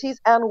facilities,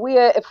 and we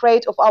are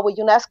afraid of our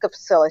UNESCO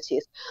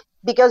facilities.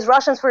 Because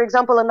Russians, for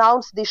example,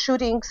 announced the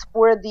shootings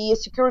for the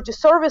security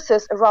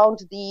services around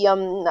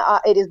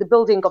it is the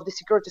building of the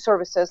security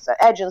services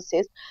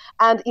agencies.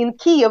 And in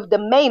Kiev, the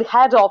main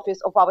head office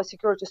of our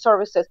security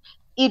services,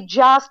 it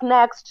just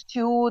next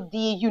to the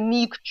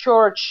unique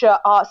church,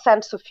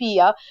 St.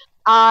 Sophia.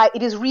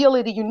 It is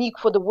really the unique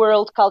for the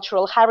world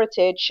cultural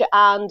heritage,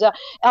 and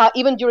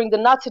even during the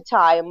Nazi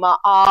time,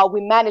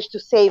 we managed to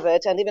save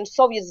it, and even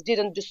Soviets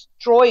didn't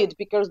destroy it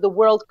because the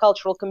world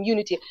cultural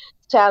community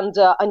stand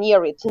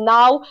near it.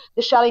 Now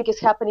the shelling is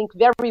happening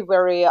very,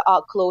 very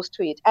close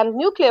to it, and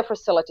nuclear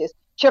facilities.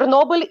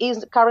 Chernobyl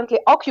is currently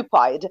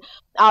occupied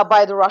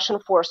by the Russian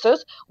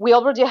forces. We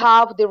already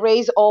have the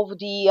raise of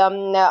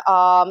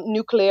the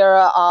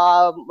nuclear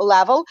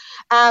level,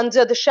 and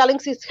the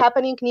shellings is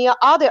happening near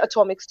other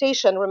atomic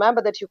stations.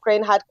 Remember that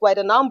Ukraine had quite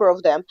a number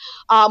of them.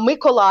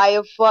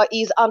 Mykolaiv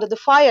is under the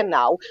fire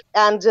now,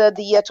 and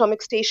the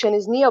atomic station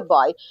is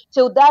nearby.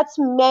 So that's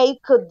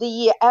make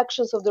the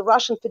actions of the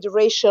Russian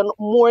Federation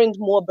more and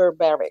more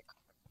barbaric.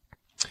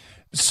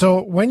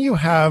 So when you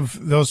have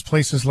those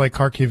places like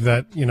Kharkiv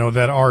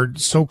that are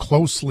so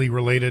closely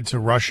related to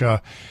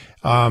Russia,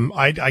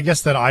 I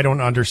guess that I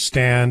don't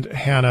understand,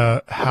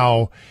 Hanna,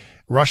 how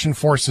Russian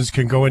forces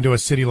can go into a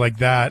city like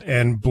that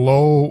and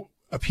blow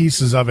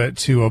pieces of it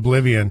to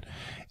oblivion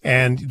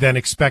and then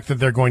expect that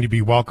they're going to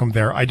be welcomed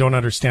there. I don't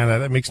understand that.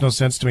 That makes no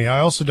sense to me. I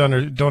also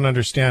don't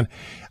understand.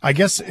 I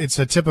guess it's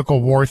a typical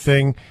war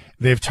thing.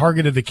 They've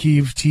targeted the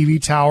Kyiv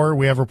TV tower.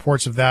 We have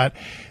reports of that.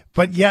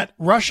 But yet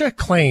Russia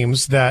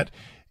claims that,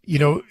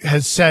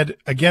 has said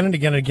again and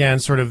again and again,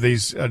 sort of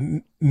these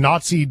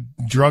Nazi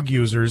drug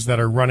users that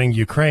are running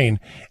Ukraine.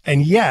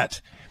 And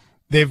yet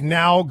they've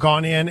now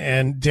gone in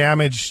and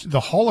damaged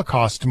the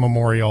Holocaust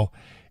memorial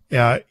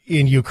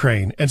in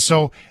Ukraine. And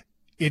so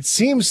it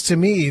seems to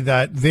me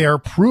that they're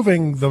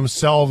proving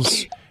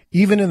themselves,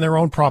 even in their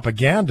own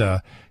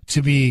propaganda,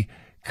 to be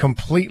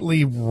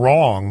completely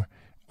wrong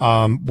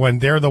when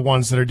they're the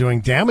ones that are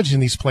doing damage in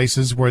these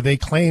places where they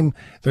claim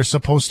they're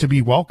supposed to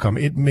be welcome.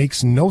 It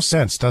makes no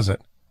sense, does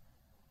it?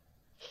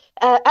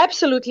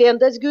 Absolutely, and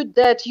that's good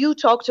that you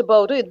talked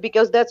about it,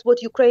 because that's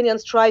what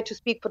Ukrainians tried to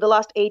speak for the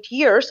last 8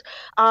 years.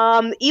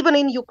 Even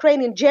in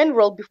Ukraine in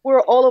general, before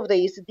all of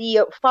this,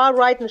 the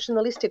far-right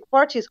nationalistic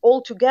parties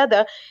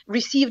altogether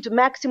received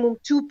maximum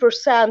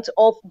 2%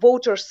 of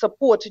voters'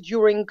 support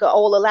during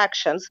all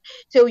elections.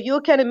 So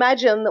you can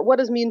imagine what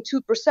does mean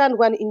 2%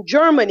 when in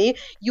Germany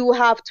you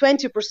have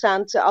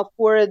 20%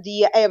 for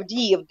the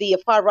AfD, the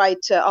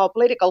far-right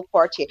political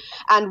party.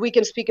 And we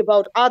can speak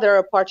about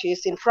other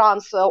parties in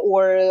France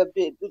or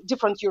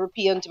different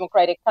European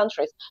democratic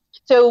countries.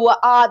 So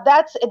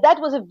that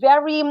was a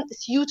very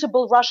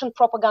suitable Russian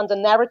propaganda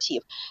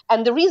narrative.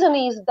 And the reason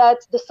is that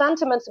the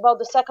sentiments about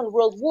the Second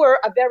World War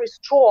are very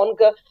strong,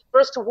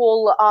 first of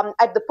all,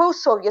 at the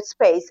post-Soviet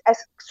space, as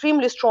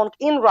extremely strong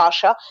in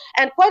Russia,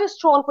 and quite as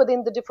strong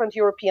within the different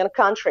European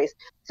countries.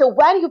 So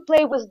when you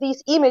play with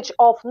this image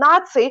of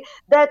Nazi,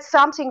 that's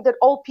something that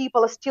all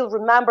people still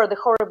remember, the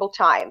horrible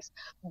times.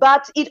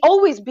 But it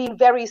always been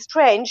very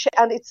strange,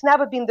 and it's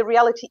never been the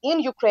reality in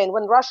Ukraine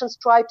when Russians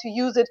try to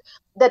use it,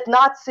 that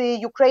Nazi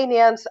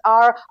Ukrainians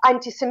are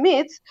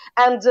anti-Semites,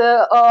 and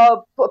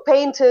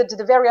painted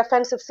the very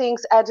offensive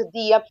things at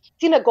the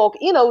synagogue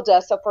in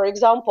Odessa, for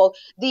example.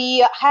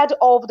 The head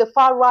of the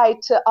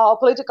far-right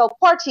political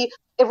party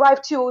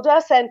arrived to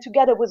Odessa and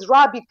together with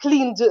Rabbi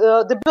cleaned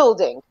the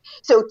building.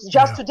 So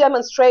just to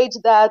demonstrate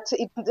that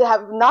it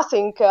have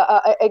nothing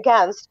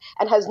against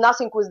and has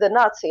nothing with the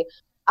Nazi.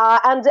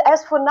 And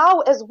as for now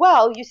as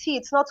well, you see,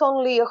 it's not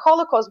only a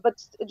Holocaust, but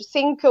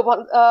think of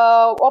one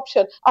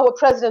option. Our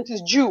president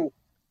is Jew.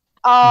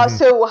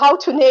 So how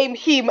to name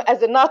him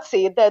as a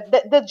Nazi,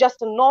 that's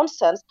just a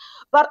nonsense.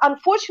 But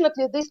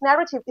unfortunately, this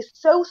narrative is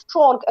so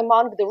strong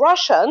among the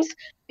Russians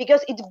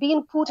because it's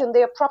been put in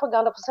their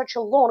propaganda for such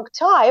a long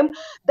time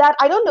that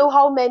I don't know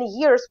how many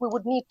years we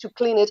would need to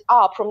clean it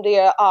up from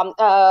their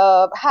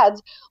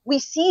heads. We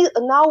see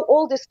now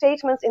all the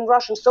statements in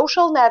Russian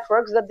social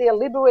networks that they are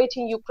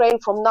liberating Ukraine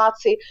from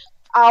Nazi.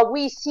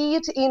 We see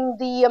it in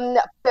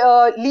the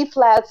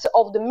leaflets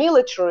of the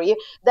military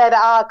that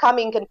are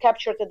coming and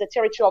captured at the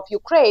territory of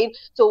Ukraine.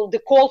 So the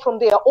call from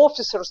their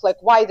officers, like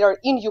why they're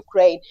in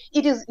Ukraine,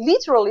 it is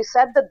literally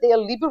said that they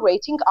are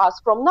liberating us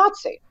from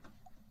Nazi.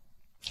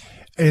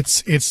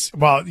 It's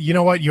well, you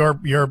know what,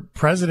 your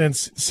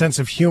president's sense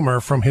of humor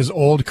from his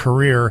old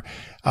career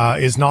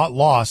is not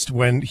lost.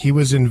 When he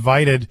was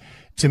invited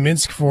to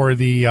Minsk for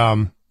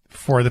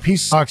the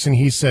peace talks, and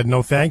he said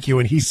no thank you,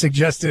 and he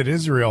suggested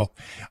Israel.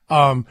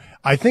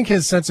 I think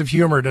his sense of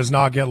humor does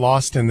not get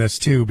lost in this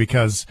too,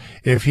 because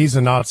if he's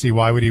a Nazi,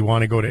 why would he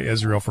want to go to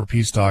Israel for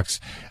peace talks?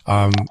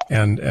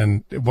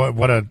 And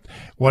what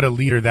a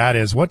leader that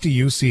is. What do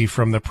you see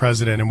from the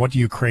president, and what do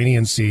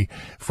Ukrainians see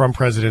from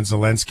President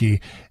Zelensky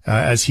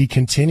as he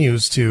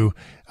continues to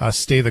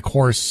stay the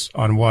course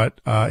on what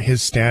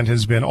his stand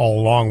has been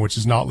all along, which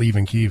is not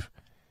leaving Kyiv?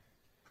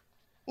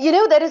 You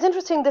know, that is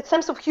interesting. That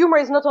sense of humor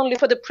is not only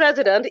for the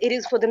president, it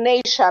is for the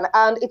nation.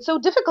 And it's so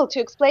difficult to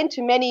explain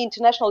to many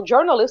international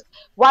journalists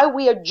why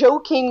we are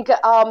joking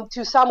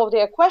to some of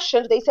their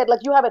questions. They said,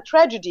 like, you have a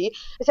tragedy.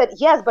 I said,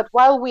 yes, but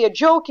while we are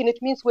joking, it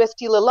means we're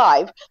still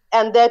alive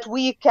and that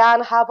we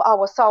can have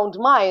our sound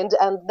mind.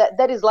 And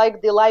that is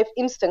like the life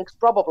instinct,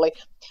 probably.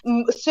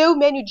 So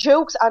many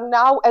jokes are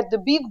now at the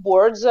big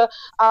boards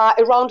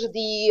around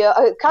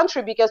the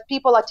country because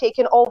people are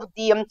taking off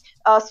the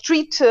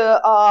street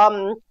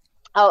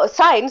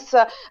signs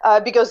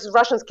because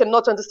Russians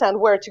cannot understand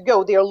where to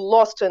go. They are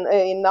lost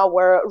in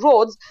our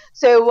roads.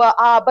 So,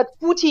 but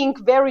putting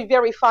very,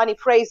 very funny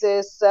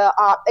phrases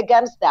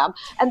against them.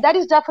 And that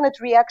is definite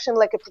reaction,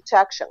 like a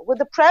protection. With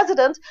the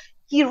president,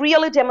 he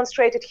really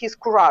demonstrated his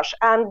courage.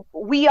 And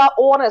we are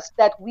honest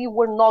that we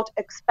were not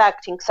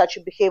expecting such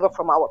a behavior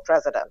from our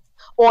president,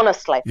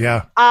 honestly.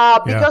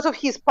 Because of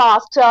his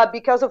past,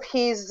 because of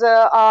his,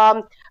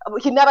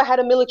 he never had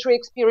a military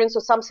experience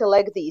or something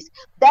like this.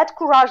 That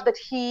courage that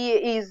he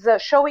is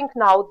showing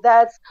now,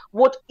 that's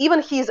what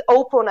even his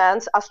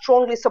opponents are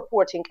strongly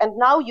supporting. And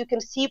now you can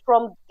see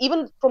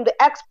even from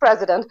the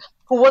ex-president,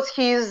 who was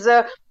his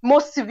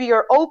most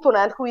severe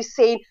opponent, who is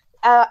saying,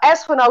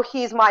 as for now,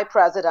 he is my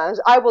president.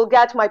 I will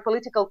get my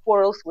political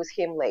quarrels with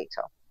him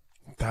later.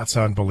 That's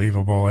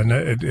unbelievable. And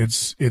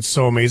it's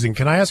so amazing.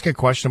 Can I ask a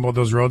question about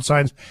those road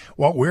signs?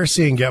 What we're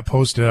seeing get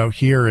posted out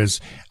here is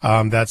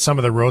that some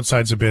of the road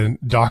signs have been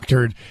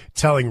doctored,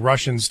 telling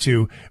Russians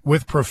to,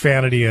 with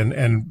profanity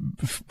and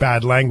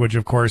bad language,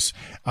 of course,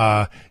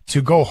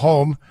 to go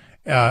home.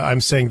 I'm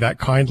saying that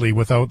kindly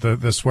without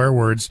the swear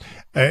words.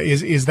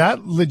 Is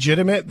that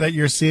legitimate that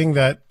you're seeing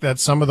that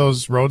some of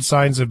those road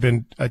signs have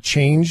been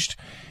changed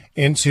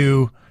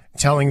into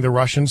telling the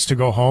Russians to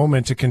go home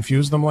and to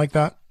confuse them like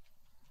that?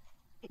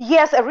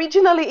 Yes,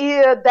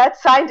 originally that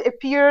sign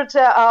appeared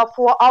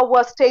for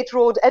our State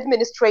Road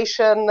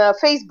Administration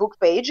Facebook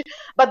page,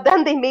 but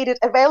then they made it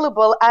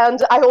available,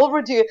 and I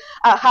already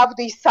have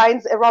these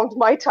signs around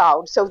my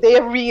town. So they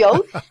are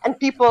real, and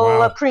people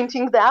Wow. are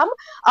printing them.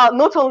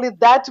 Not only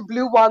that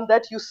blue one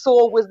that you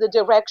saw with the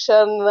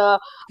direction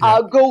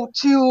go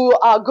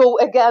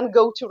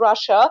to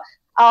Russia.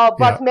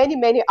 But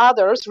many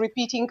others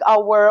repeating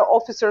our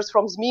officers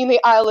from Zminy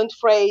Island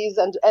phrase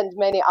and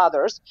many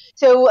others.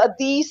 So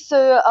these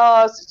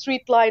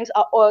street signs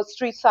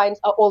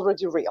are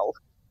already real.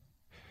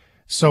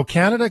 So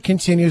Canada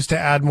continues to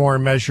add more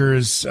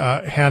measures,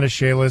 Hanna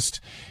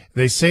Shelest.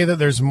 They say that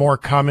there's more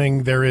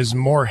coming. There is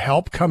more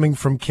help coming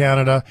from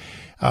Canada.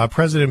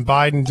 President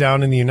Biden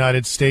down in the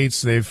United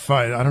States,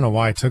 I don't know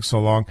why it took so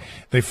long.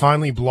 They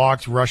finally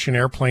blocked Russian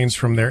airplanes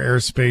from their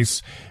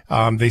airspace.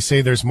 They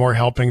say there's more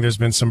helping. There's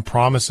been some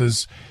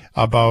promises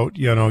about,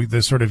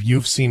 the sort of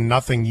you've seen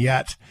nothing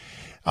yet.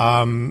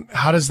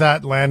 How does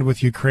that land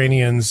with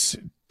Ukrainians?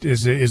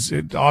 Is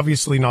it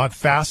obviously not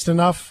fast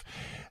enough?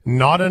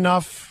 Not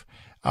enough?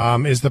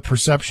 Is the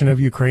perception of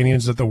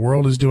Ukrainians that the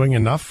world is doing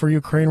enough for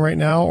Ukraine right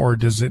now, or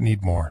does it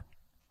need more?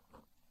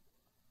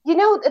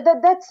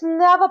 That's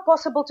never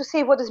possible to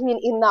say what does mean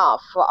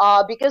enough,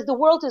 because the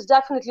world is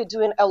definitely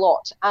doing a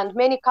lot, and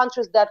many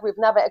countries that we've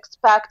never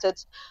expected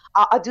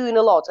are doing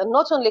a lot, and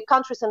not only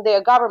countries and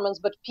their governments,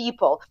 but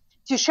people.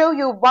 To show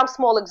you one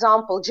small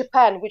example,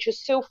 Japan, which is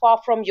so far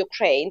from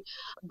Ukraine,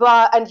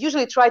 and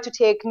usually try to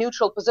take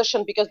neutral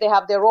position because they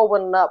have their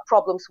own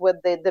problems with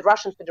the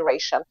Russian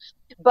Federation.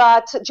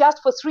 But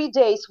just for 3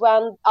 days,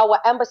 when our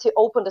embassy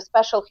opened a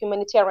special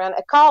humanitarian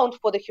account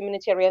for the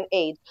humanitarian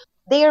aid,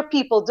 their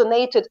people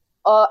donated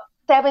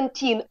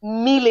 $17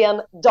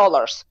 million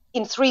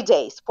in 3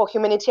 days for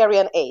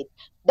humanitarian aid.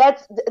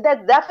 That's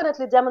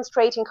definitely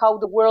demonstrating how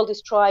the world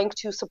is trying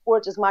to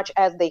support as much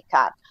as they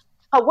can.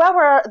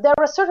 However, there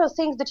are certain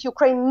things that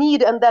Ukraine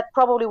need and that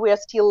probably we are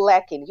still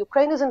lacking.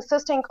 Ukraine is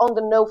insisting on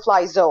the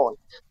no-fly zone.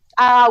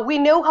 We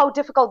know how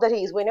difficult that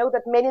is. We know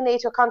that many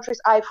NATO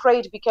countries are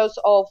afraid because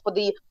of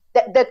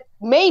that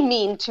may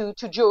mean to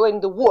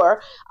join the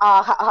war,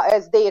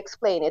 as they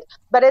explain it.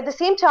 But at the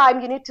same time,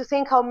 you need to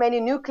think how many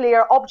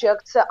nuclear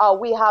objects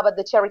we have at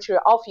the territory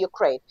of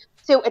Ukraine.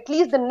 So at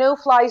least the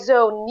no-fly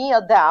zone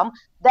near them,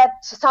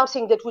 that's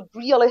something that would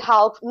really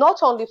help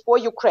not only for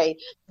Ukraine,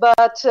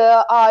 but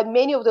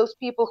many of those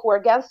people who are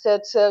against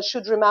it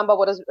should remember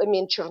what does it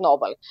mean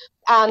Chernobyl.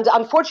 And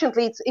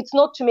unfortunately, it's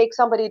not to make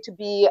somebody to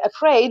be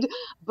afraid,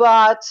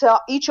 but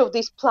each of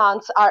these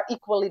plants are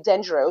equally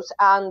dangerous.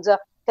 And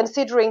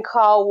considering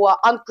how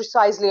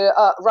unprecisely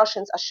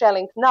Russians are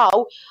shelling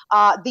now,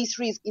 this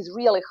risk is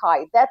really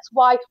high. That's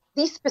why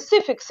these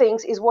specific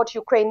things is what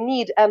Ukraine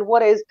need and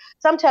what is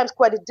sometimes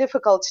quite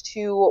difficult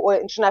to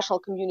international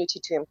community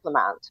to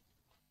implement.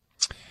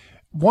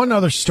 One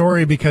other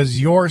story,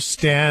 because your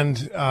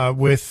stand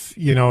with,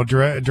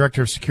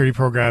 Director of Security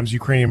Programs,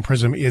 Ukrainian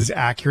Prism, is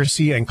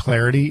accuracy and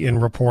clarity in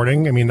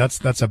reporting. I mean,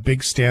 that's a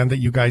big stand that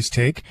you guys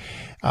take.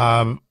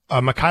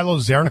 Mikhailo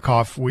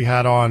Zernikov, we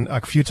had on a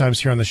few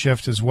times here on the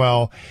shift as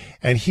well.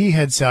 And he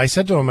had said, I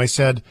said to him,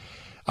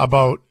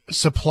 about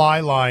supply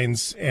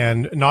lines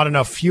and not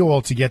enough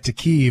fuel to get to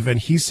Kyiv. And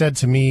he said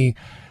to me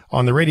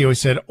on the radio,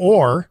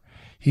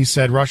 he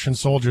said Russian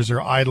soldiers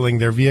are idling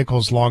their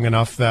vehicles long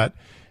enough that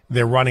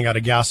they're running out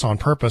of gas on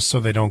purpose so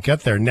they don't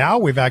get there. Now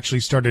we've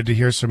actually started to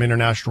hear some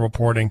international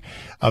reporting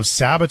of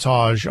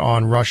sabotage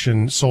on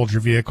Russian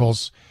soldier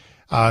vehicles.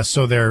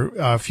 So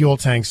their fuel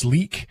tanks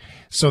leak,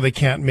 so they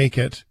can't make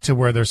it to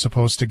where they're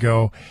supposed to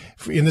go.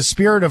 In the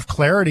spirit of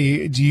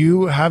clarity, do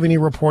you have any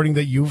reporting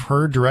that you've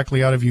heard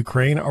directly out of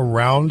Ukraine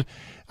around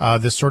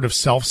this sort of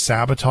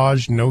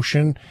self-sabotage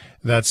notion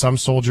that some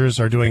soldiers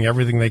are doing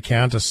everything they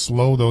can to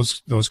slow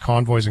those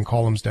convoys and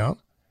columns down?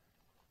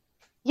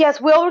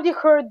 Yes, we already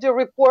heard the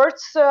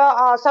reports.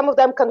 Some of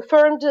them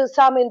confirmed,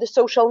 some in the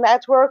social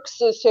networks.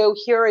 So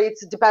here it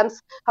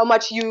depends how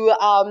much you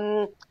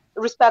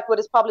respect what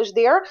is published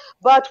there,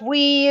 but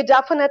we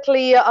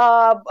definitely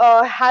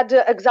had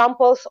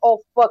examples of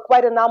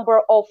quite a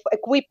number of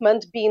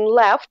equipment being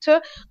left,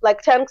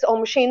 like tanks or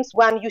machines,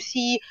 when you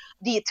see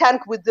the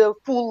tank with the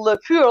full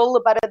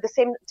fuel, but at the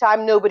same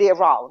time nobody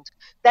around.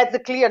 That's a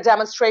clear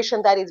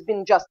demonstration that it's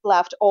been just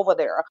left over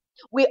there.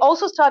 We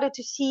also started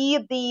to see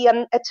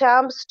the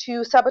attempts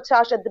to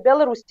sabotage at the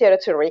Belarus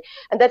territory,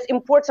 and that's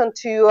important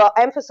to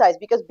emphasize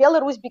because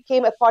Belarus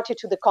became a party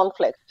to the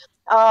conflict.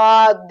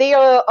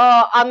 Their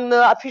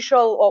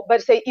unofficial, or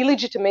let's say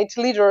illegitimate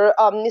leader,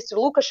 Mr.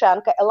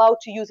 Lukashenko, allowed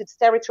to use its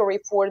territory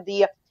for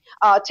the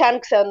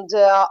tanks and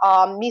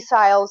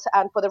missiles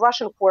and for the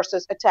Russian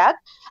forces attack.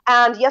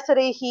 And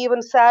yesterday he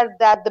even said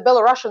that the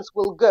Belarusians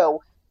will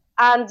go.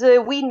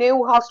 And we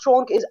know how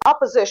strong is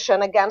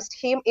opposition against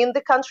him in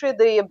the country.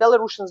 The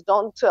Belarusians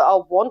don't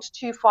want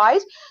to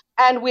fight.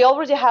 And we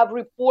already have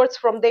reports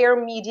from their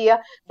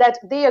media that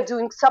they are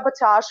doing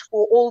sabotage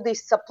for all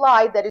this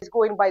supply that is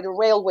going by the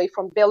railway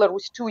from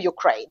Belarus to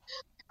Ukraine.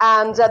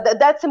 And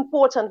that's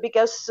important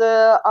because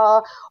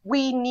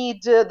we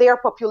need their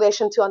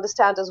population to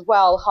understand as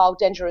well how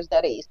dangerous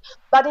that is.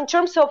 But in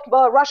terms of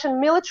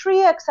Russian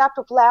military, except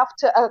of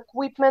left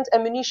equipment,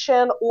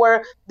 ammunition,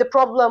 or the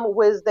problem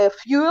with the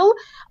fuel,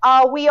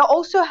 we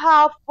also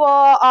have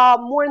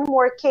more and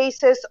more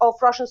cases of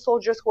Russian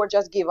soldiers who are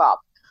just give up.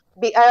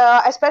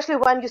 Especially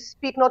when you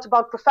speak not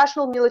about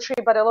professional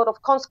military, but a lot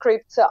of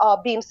conscripts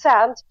being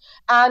sent,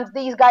 and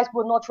these guys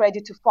were not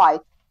ready to fight.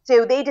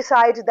 So they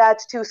decided that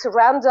to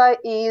surrender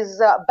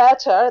is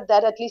better,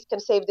 that at least can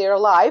save their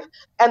life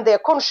and their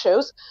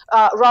conscience,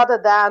 rather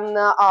than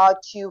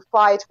to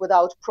fight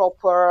without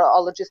proper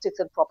logistics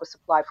and proper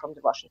supply from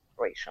the Russian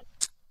Federation.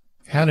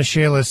 Hanna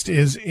Shelest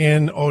is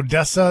in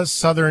Odessa,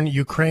 southern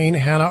Ukraine.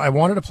 Hanna, I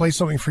wanted to play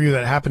something for you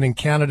that happened in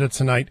Canada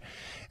tonight,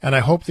 and I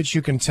hope that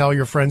you can tell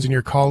your friends and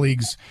your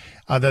colleagues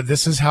that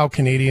this is how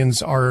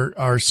Canadians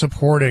are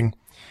supporting.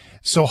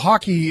 So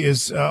hockey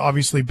is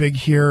obviously big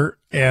here,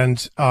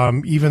 and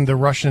even the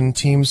Russian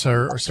teams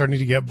are starting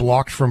to get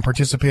blocked from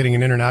participating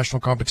in international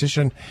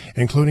competition,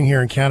 including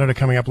here in Canada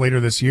coming up later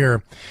this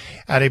year.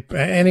 At an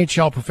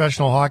NHL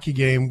professional hockey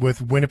game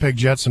with Winnipeg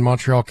Jets and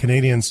Montreal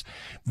Canadiens,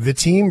 the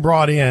team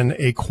brought in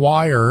a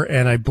choir,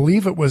 and I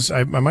believe it was,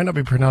 I might not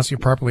be pronouncing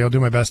it properly, I'll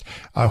do my best,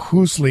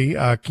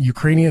 Husli,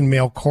 Ukrainian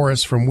male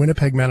chorus from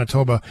Winnipeg,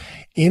 Manitoba,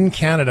 in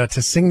Canada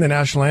to sing the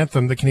national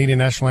anthem, the Canadian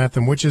national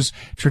anthem, which is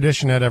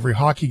tradition at every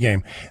hockey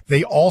game.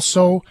 They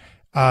also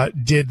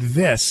did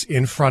this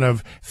in front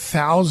of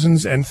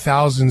thousands and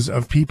thousands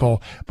of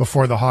people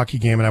before the hockey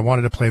game, and I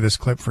wanted to play this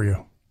clip for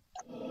you.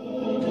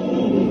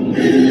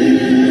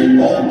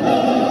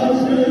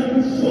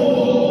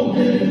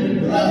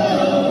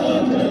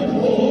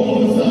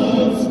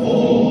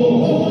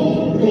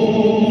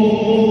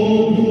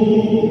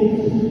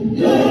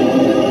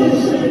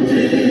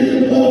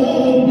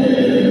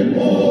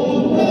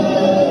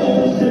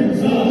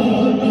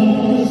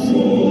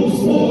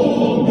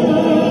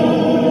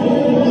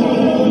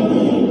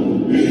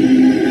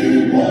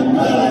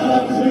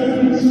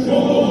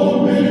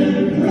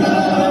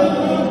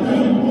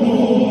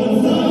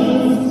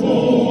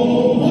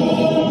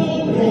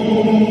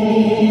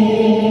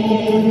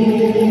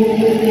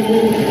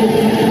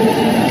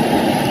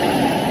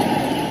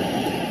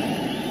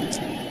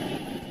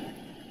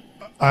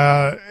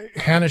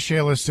 Hanna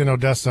Shelest in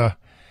Odessa.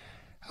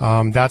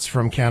 That's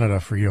from Canada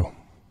for you.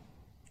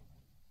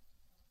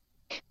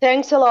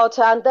 Thanks a lot,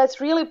 and that's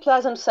really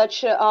pleasant.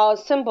 Such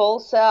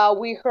symbols.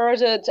 We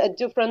heard it at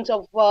different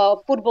of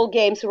football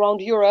games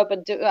around Europe,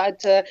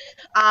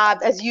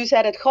 as you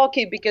said, at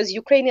hockey, because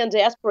Ukrainian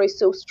diaspora is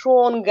so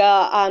strong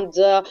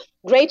and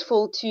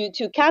grateful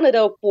to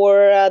Canada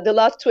for the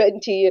last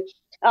 20.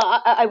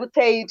 I would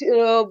say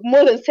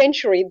more than a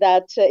century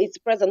that it's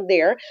present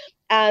there.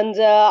 And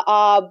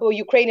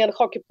Ukrainian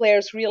hockey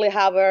players really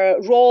have a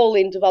role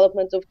in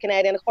development of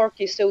Canadian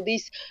hockey. So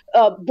this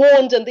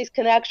bond and this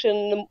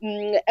connection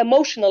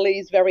emotionally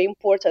is very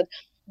important.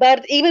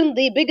 But even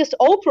the biggest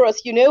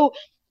operas,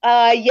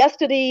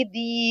 yesterday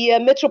the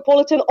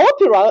Metropolitan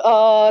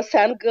Opera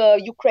sang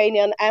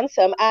Ukrainian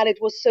anthem, and it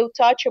was so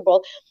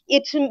touchable.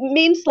 It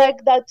means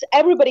like that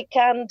everybody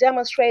can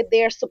demonstrate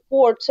their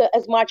support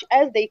as much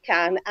as they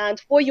can. And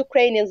for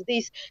Ukrainians,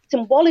 these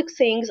symbolic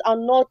things are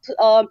not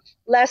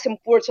less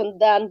important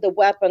than the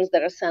weapons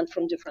that are sent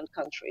from different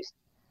countries.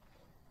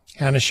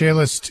 Hanna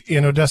Shelest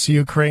in Odessa,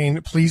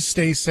 Ukraine. Please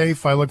stay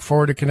safe. I look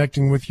forward to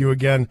connecting with you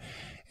again.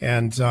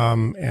 And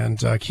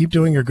keep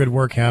doing your good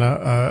work, Hanna.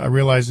 I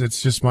realize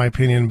it's just my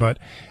opinion, but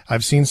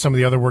I've seen some of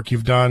the other work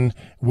you've done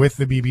with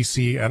the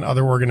BBC and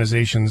other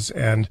organizations,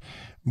 and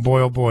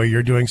boy, oh boy,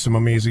 you're doing some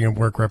amazing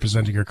work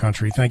representing your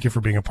country. Thank you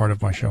for being a part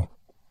of my show.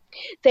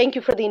 Thank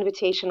you for the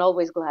invitation.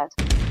 Always glad.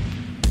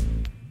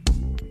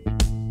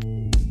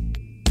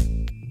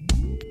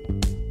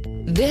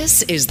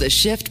 This is the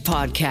Shift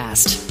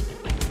Podcast.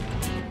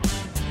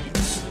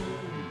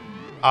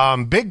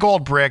 Big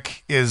Gold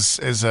Brick is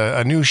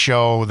a new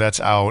show that's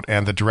out,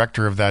 and the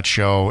director of that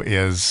show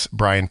is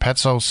Brian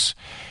Pestos.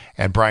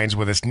 And Brian's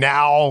with us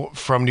now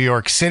from New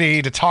York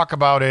City to talk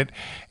about it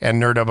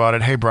and nerd about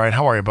it. Hey, Brian,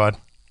 how are you, bud?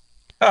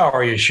 How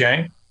are you,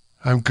 Shane?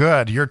 I'm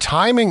good. Your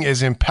timing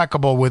is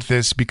impeccable with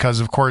this because,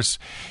 of course,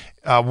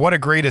 what a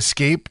great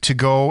escape to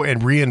go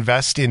and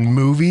reinvest in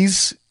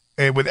movies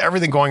with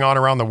everything going on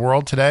around the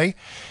world today.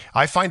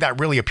 I find that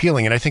really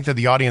appealing, and I think that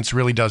the audience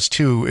really does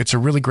too. It's a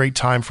really great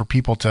time for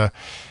people to,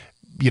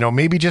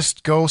 maybe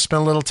just go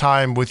spend a little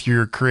time with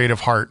your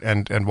creative heart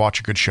and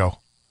watch a good show.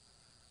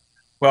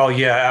 Well,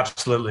 yeah,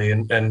 absolutely.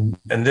 And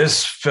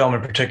this film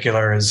in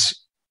particular is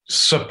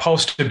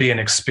supposed to be an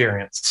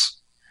experience.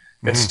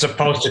 It's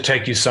supposed to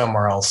take you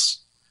somewhere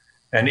else.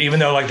 And even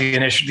though like the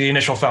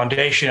initial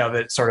foundation of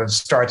it sort of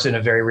starts in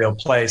a very real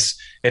place,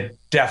 it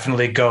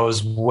definitely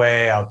goes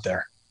way out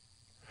there.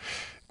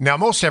 Now,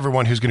 most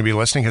everyone who's going to be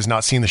listening has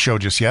not seen the show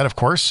just yet, of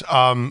course.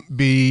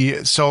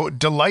 Be so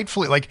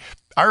delightfully, like,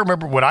 I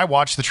remember when I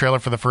watched the trailer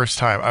for the first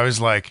time, I was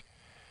like,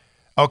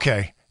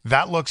 okay,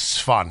 that looks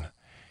fun.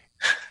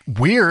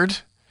 Weird,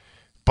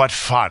 but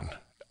fun.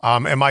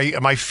 Am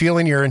I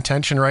feeling your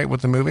intention right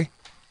with the movie?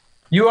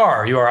 You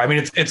are. I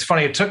mean, it's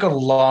funny. It took a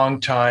long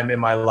time in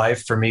my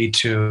life for me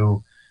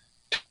to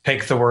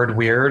take the word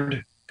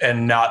weird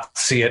and not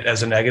see it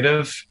as a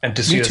negative, and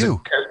to see it as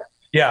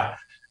yeah.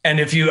 And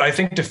I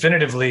think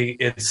definitively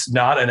it's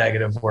not a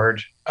negative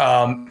word.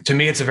 To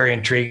me, it's a very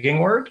intriguing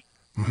word.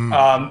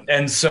 Mm-hmm.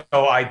 And so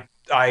I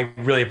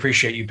really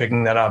appreciate you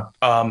picking that up.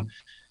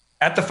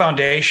 At the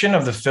foundation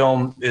of the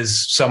film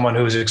is someone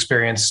who has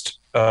experienced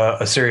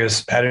a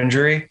serious head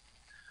injury,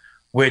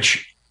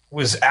 which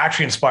was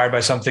actually inspired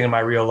by something in my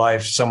real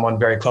life. Someone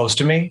very close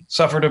to me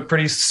suffered a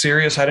pretty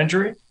serious head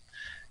injury.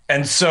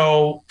 And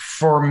so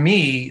for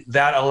me,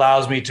 that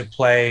allows me to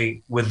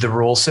play with the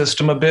rule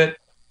system a bit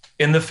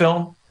in the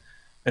film.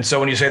 And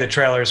so when you say the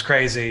trailer is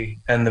crazy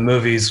and the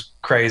movie's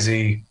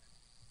crazy,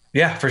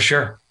 yeah, for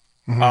sure.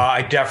 Mm-hmm.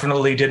 I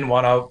definitely didn't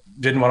want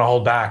to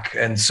hold back.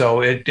 And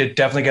so it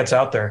definitely gets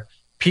out there.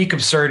 Peak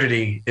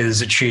absurdity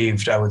is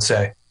achieved, I would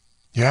say.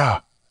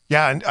 Yeah.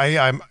 Yeah.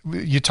 And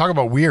you talk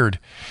about weird.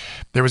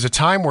 There was a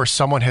time where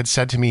someone had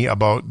said to me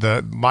about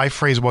my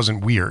phrase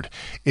wasn't weird.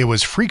 It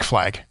was freak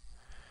flag.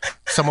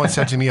 Someone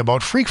said to me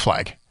about freak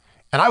flag,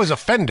 and I was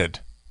offended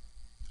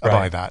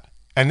by that.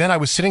 And then I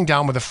was sitting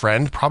down with a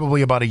friend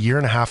probably about a year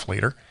and a half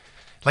later.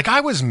 Like,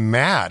 I was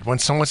mad when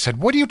someone said,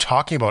 "What are you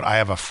talking about? I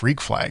have a freak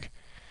flag."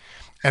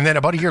 And then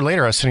about a year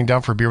later, I was sitting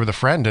down for a beer with a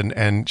friend,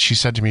 and she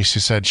said to me,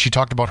 she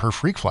talked about her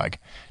freak flag.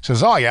 She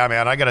says, "Oh yeah,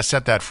 man, I got to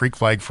set that freak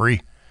flag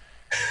free."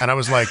 And I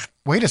was like,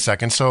 wait a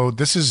second. So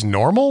this is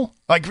normal?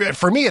 Like,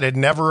 for me, it had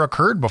never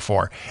occurred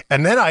before.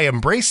 And then I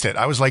embraced it.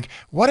 I was like,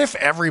 what if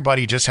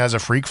everybody just has a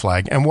freak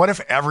flag? And what if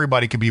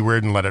everybody could be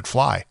weird and let it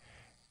fly?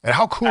 And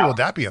how cool would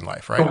that be in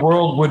life, right? The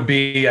world would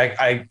be,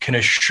 I can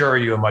assure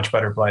you, a much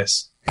better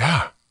place.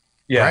 Yeah.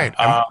 Yeah.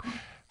 Right.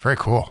 Very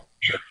cool.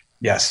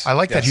 Yes. I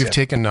like that you've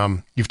taken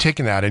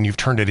that and you've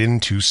turned it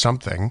into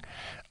something.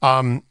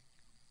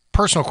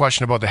 Personal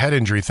question about the head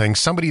injury thing.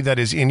 Somebody that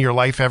is in your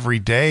life every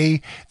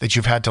day that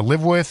you've had to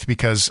live with,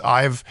 because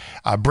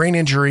brain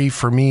injury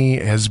for me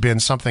has been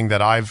something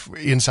that I've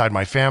inside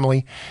my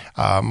family.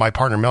 My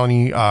partner,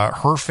 Melanie,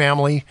 her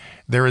family,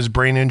 there is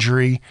brain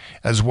injury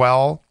as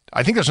well.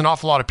 I think there's an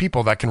awful lot of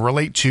people that can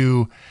relate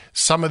to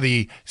some of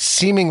the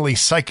seemingly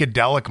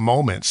psychedelic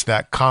moments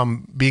that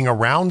come being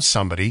around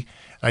somebody.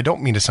 I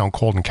don't mean to sound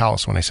cold and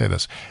callous when I say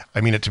this.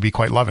 I mean it to be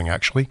quite loving,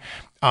 actually.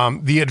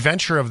 The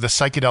adventure of the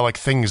psychedelic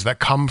things that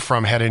come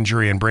from head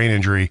injury and brain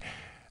injury,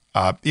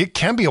 it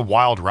can be a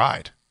wild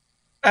ride.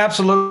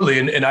 Absolutely.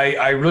 And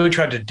I really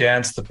tried to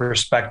dance the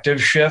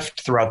perspective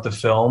shift throughout the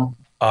film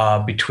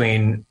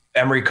between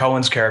Emery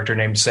Cohen's character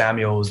named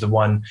Samuel is the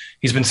one,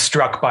 he's been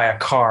struck by a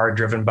car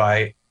driven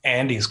by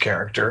Andy's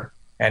character.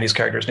 Andy's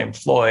character is named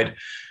Floyd.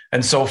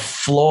 And so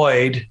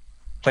Floyd,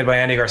 played by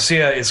Andy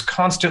Garcia, is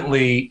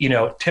constantly,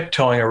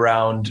 tiptoeing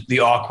around the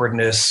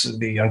awkwardness,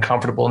 the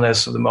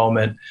uncomfortableness of the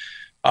moment.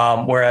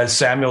 Whereas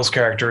Samuel's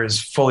character is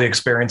fully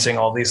experiencing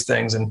all these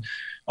things. And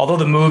although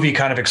the movie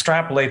kind of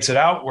extrapolates it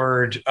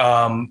outward,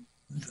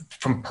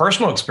 from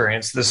personal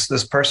experience,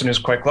 this person who's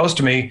quite close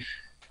to me,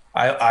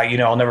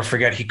 I'll never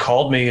forget, he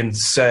called me and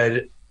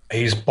said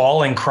he's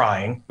bawling,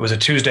 crying. It was a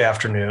Tuesday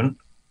afternoon,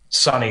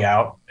 sunny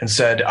out, and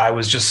said, I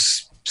was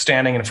just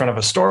standing in front of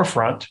a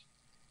storefront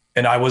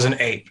and I was an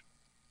ape.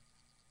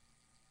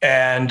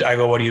 And I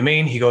go, what do you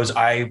mean? He goes,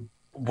 I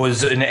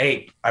was an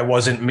ape. I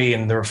wasn't me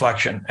in the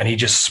reflection. And he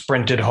just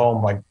sprinted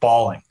home like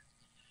bawling.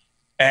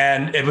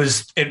 And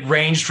it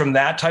ranged from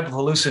that type of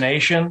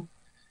hallucination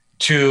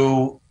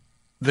to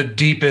the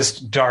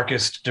deepest,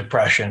 darkest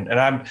depression.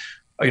 And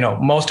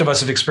most of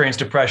us have experienced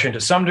depression to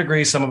some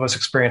degree. Some of us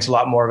experience a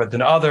lot more of it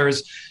than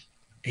others.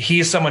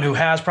 He's someone who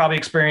has probably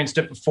experienced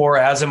it before,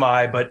 as am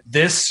I. But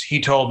this,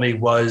 he told me,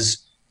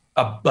 was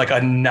like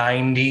a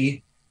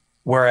 90,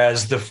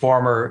 whereas the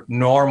former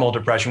normal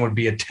depression would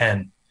be a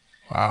 10.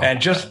 Wow.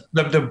 And just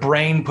the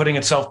brain putting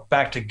itself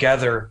back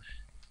together,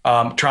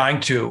 trying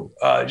to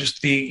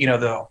just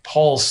the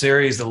whole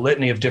series, the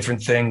litany of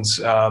different things.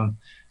 So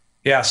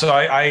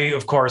I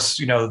of course,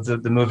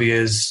 the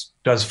movie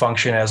does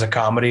function as a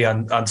comedy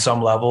on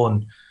some level,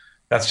 and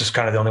that's just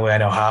kind of the only way I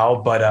know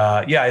how.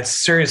 But it's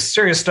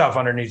serious stuff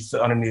underneath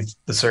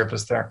the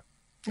surface there.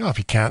 Well, if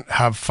you can't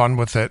have fun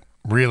with it,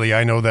 really,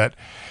 I know that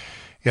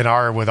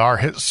with our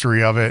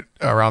history of it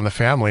around the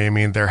family, I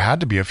mean, there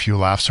had to be a few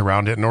laughs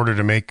around it in order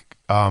to make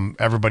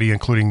everybody,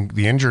 including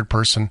the injured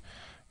person,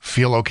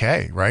 feel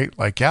okay, right?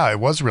 Like, yeah, it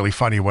was really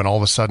funny when all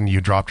of a sudden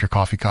you dropped your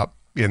coffee cup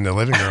in the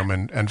living room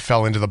and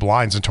fell into the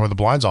blinds and tore the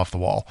blinds off the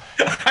wall.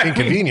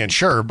 Inconvenient,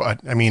 sure,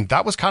 but I mean,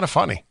 that was kind of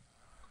funny.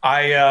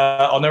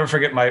 I'll never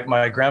forget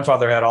my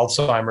grandfather had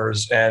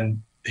Alzheimer's,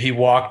 and he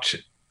walked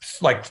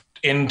like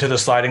into the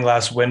sliding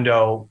glass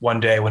window one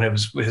day when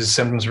his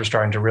symptoms were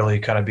starting to really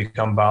kind of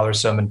become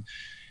bothersome, and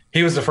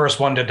he was the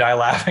first one to die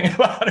laughing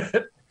about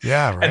it.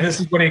 Yeah, right. And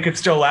this is when he could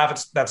still laugh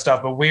at that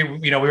stuff. But we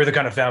were the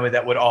kind of family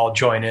that would all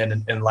join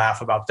in and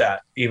laugh about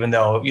that, even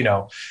though,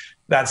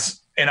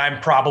 and I'm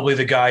probably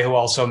the guy who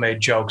also made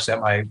jokes at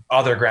my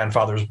other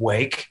grandfather's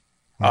wake.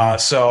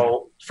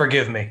 So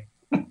forgive me.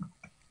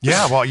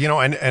 Yeah, well,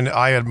 and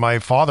I had my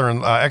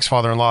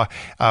ex-father-in-law,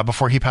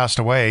 before he passed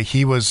away,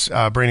 he was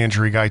a brain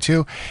injury guy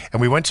too.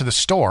 And we went to the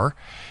store,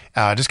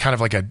 just kind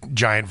of like a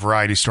giant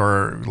variety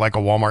store, like a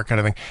Walmart kind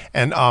of thing.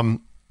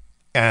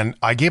 And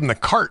I gave him the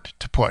cart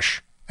to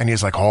push. And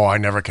he's like, oh, I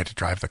never get to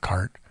drive the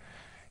cart.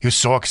 He was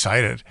so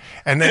excited.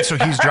 And then so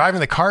he's driving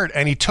the cart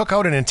and he took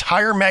out an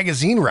entire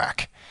magazine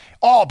rack.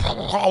 All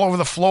over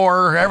the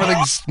floor,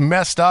 everything's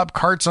messed up,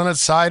 carts on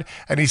its side,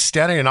 and he's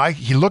standing, and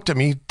he looked at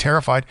me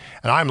terrified,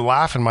 and I'm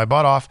laughing my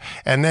butt off,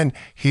 and then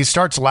he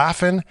starts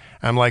laughing.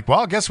 I'm like, well,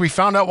 I guess we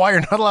found out why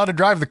you're not allowed to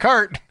drive the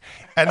cart.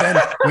 And then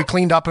we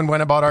cleaned up and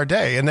went about our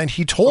day. And then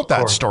he told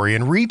that story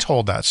and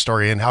retold that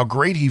story and how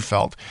great he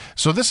felt.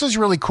 So this is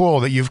really cool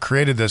that you've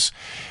created this.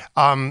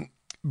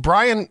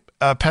 Brian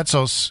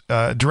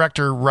Pestos,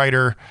 director,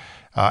 writer,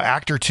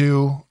 actor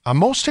too.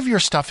 Most of your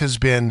stuff has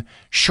been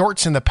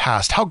shorts in the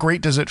past. How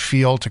great does it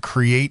feel to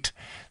create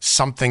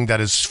something that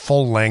is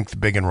full length,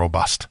 big and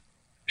robust?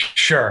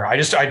 Sure. I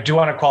do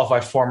want to qualify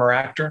former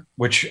actor,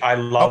 which I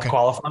love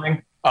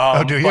qualifying.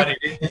 Do you? But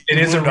it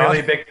is a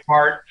really big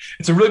part.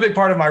 It's a really big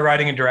part of my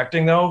writing and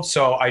directing though.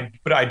 So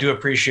I do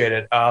appreciate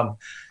it.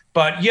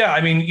 But yeah,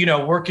 I mean,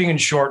 working in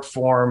short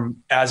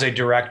form as a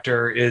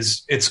director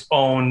is its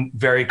own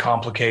very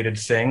complicated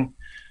thing.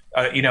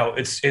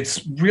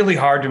 It's really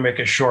hard to make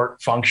a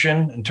short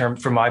function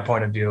from my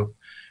point of view.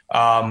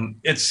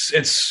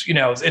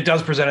 It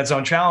does present its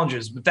own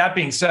challenges. But that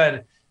being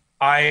said,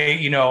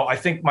 I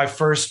think my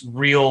first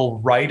real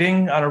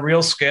writing on a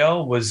real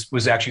scale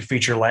was actually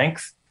feature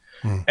length.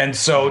 And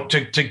so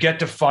to get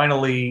to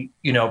finally,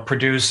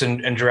 produce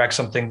and direct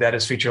something that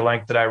is feature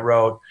length that I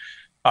wrote,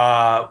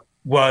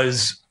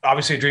 was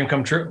obviously a dream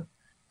come true.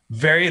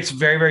 It's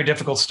very, very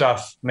difficult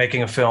stuff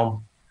making a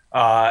film.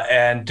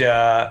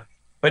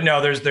 But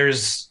no,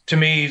 there's to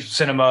me,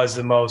 cinema is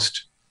the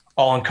most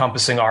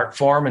all-encompassing art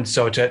form. And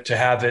so to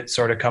have it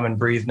sort of come and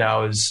breathe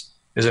now is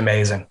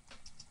amazing.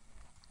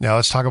 Now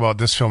let's talk about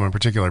this film in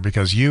particular,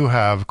 because you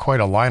have quite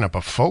a lineup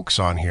of folks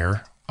on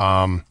here.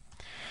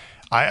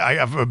 I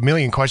have a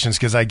million questions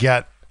because I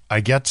get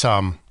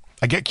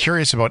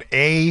curious about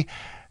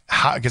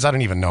how, because I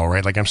don't even know,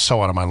 right? Like I'm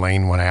so out of my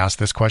lane when I ask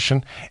this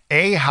question.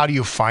 A, how do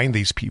you find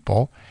these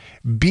people?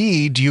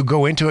 B, do you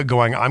go into it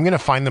going, I'm going to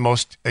find the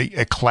most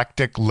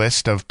eclectic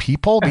list of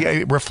people?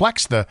 It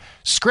reflects the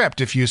script.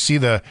 If you see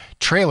the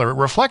trailer, it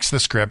reflects the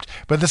script.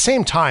 But at the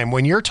same time,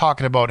 when you're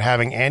talking about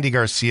having Andy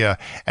Garcia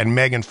and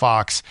Megan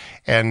Fox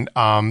and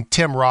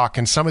Tim Rock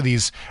and some of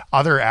these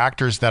other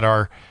actors that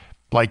are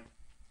like,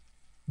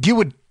 you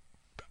would,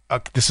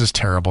 this is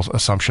terrible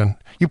assumption.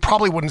 You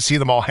probably wouldn't see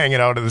them all hanging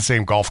out at the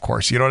same golf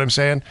course. You know what I'm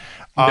saying?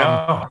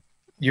 No,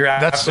 you're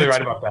absolutely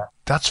right about that.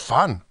 That's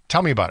fun.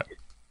 Tell me about it.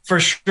 For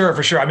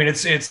sure. I mean,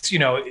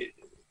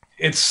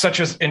 it's such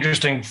an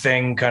interesting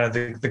thing, kind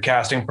of the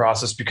casting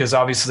process, because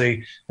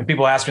obviously, and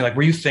people ask me like,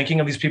 were you thinking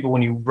of these people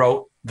when you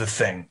wrote the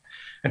thing?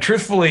 And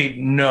truthfully,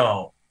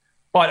 no.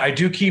 But I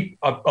do keep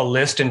a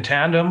list in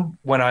tandem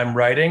when I'm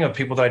writing of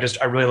people that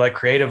I really like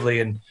creatively.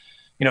 And,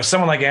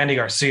 someone like Andy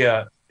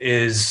Garcia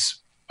is,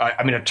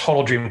 a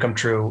total dream come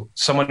true.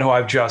 Someone who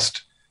I've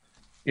just,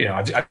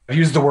 I've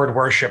used the word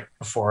worship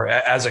before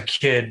as a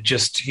kid.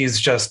 He's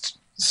just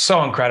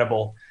so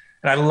incredible.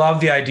 And I love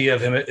the idea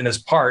of him in his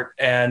part.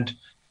 And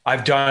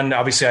I've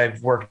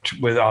worked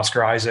with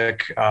Oscar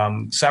Isaac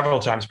several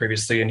times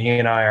previously, and he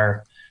and I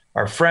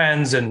are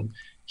friends. And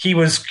he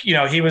was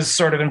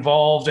sort of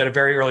involved at a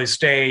very early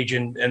stage.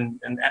 And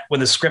when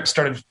the script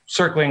started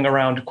circling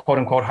around quote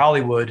unquote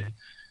Hollywood,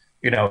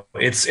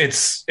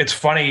 it's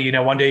funny,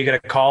 one day you get a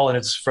call and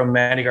it's from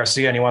Andy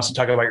Garcia and he wants to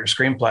talk about your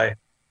screenplay.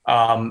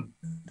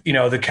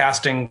 The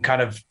casting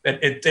kind of,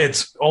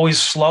 it's always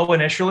slow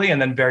initially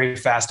and then very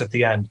fast at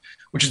the end,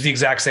 which is the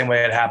exact same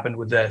way it happened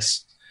with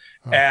this.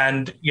 Huh.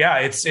 And yeah,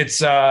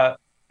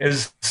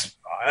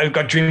 I've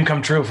got dream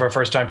come true for a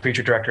first time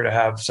feature director to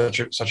have such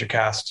a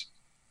cast.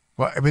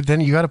 Well, but then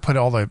you got to put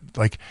all the,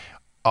 like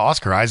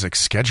Oscar Isaac's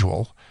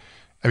schedule.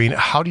 I mean,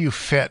 how do you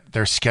fit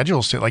their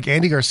schedules to, like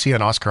Andy Garcia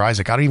and Oscar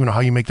Isaac? I don't even know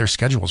how you make their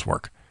schedules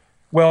work.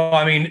 Well,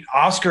 I mean,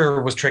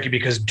 Oscar was tricky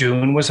because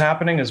Dune was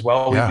happening as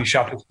well. Yeah. We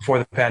shot it before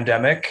the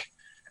pandemic.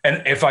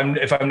 And if I'm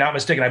not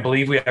mistaken, I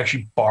believe we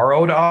actually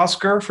borrowed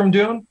Oscar from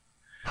Dune.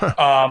 Huh.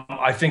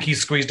 I think he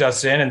squeezed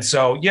us in. And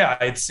so, yeah,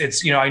 it's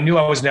I knew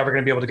I was never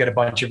going to be able to get a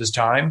bunch of his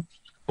time,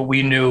 but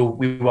we knew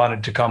we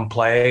wanted to come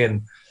play.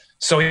 And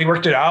so he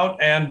worked it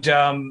out. And,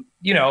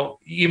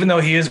 even though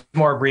he is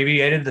more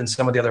abbreviated than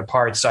some of the other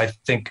parts, I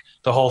think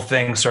the whole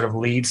thing sort of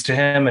leads to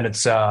him. And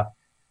it's,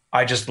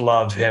 I just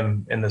love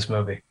him in this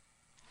movie.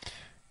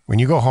 When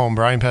you go home,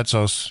 Brian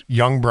Pestos,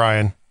 young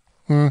Brian,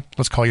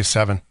 let's call you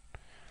 7.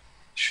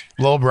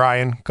 Little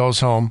Brian goes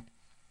home.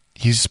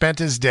 He's spent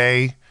his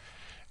day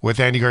with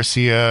Andy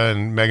Garcia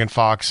and Megan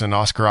Fox and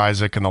Oscar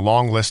Isaac and the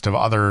long list of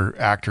other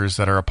actors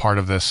that are a part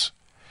of this.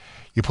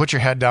 You put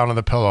your head down on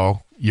the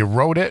pillow. You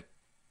wrote it.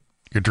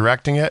 You're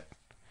directing it.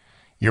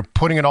 You're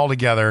putting it all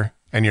together,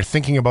 and you're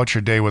thinking about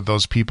your day with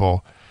those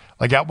people.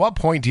 Like, at what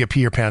point do you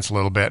pee your pants a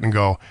little bit and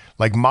go,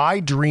 like, my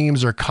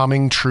dreams are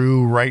coming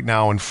true right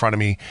now in front of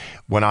me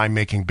when I'm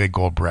making Big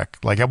Gold Brick?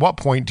 Like, at what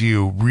point do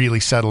you really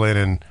settle in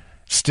and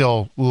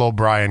still little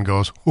Brian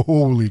goes,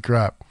 holy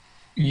crap?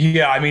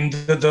 Yeah, I mean,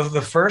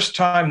 the first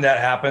time that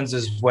happens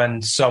is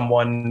when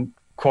someone,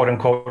 quote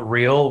unquote,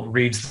 real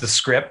reads the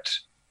script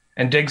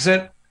and digs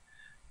it.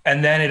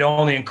 And then it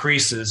only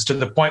increases to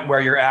the point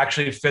where you're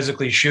actually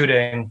physically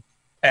shooting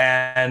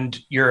and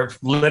you're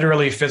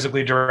literally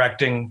physically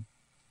directing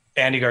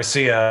Andy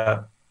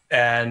Garcia,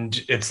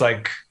 and it's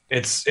like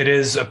it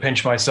is a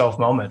pinch myself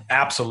moment.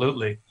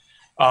 Absolutely.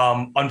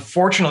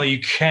 Unfortunately, you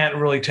can't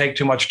really take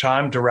too much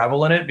time to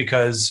revel in it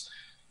because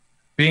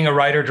being a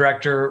writer,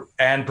 director,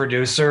 and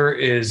producer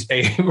is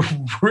a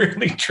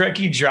really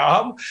tricky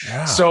job.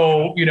 Yeah.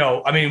 So,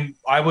 I mean,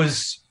 I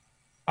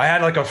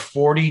had like a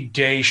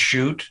 40-day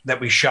shoot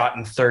that we shot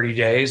in 30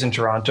 days in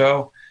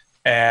Toronto,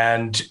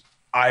 and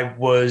I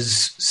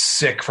was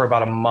sick for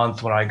about a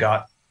month when I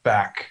got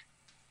back.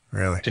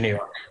 Really? To New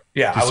York.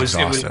 Yeah. Just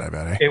exhausted, I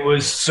bet. Eh? It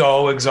was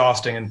so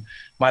exhausting. And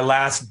my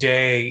last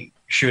day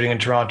shooting in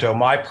Toronto,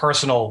 my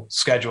personal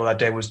schedule that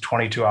day was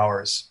 22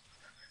 hours.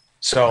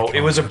 So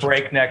it was a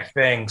breakneck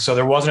thing. So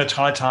there wasn't a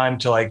ton of time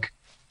to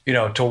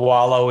to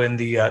wallow in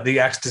the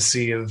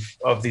ecstasy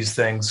of these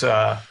things.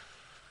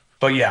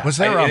 But yeah, was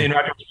there, in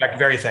retrospect,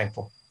 very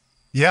thankful.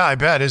 Yeah, I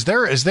bet. Is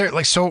there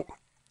like, so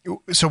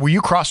were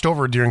you crossed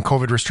over during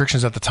COVID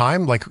restrictions at the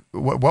time? Like,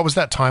 what was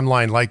that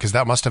timeline like? Because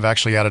that must have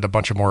actually added a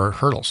bunch of more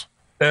hurdles.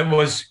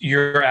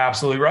 You're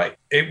absolutely right.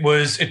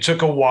 It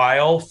took a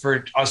while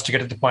for us to get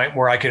to the point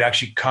where I could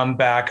actually come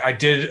back. I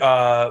did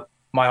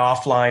my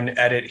offline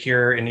edit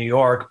here in New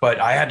York,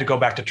 but I had to go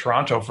back to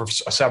Toronto for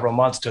several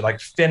months to like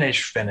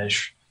finish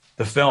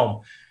the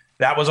film.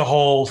 That was a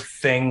whole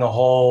thing, a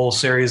whole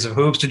series of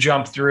hoops to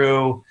jump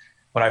through.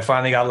 When I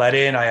finally got let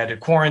in, I had to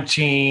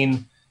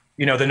quarantine.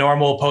 The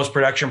normal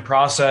post-production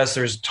process,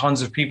 there's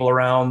tons of people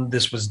around.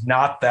 This was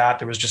not that.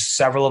 There was just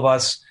several of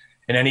us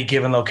in any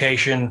given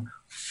location,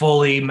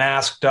 fully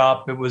masked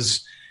up. It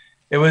was,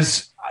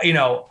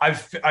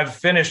 I've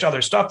finished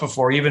other stuff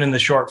before, even in the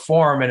short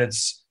form. And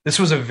this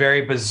was a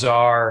very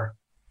bizarre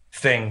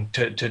thing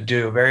to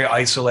do, very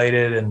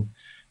isolated. And,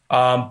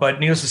 but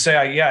needless to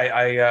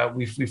say,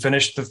 we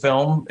finished the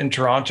film in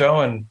Toronto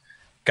and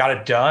got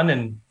it done.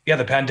 And yeah,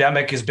 the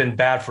pandemic has been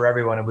bad for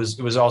everyone. It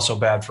was also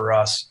bad for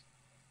us.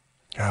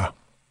 Yeah.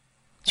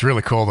 It's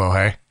really cool though,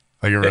 hey?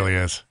 Like, it really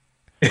is.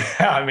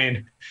 Yeah, I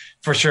mean,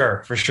 for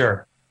sure.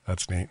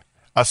 That's neat.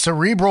 A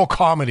cerebral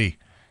comedy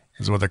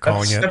is what they're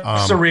calling it.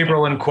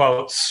 Cerebral in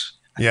quotes.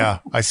 Yeah,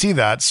 I see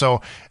that. So,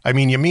 I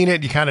mean, you mean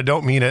it, you kind of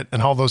don't mean it,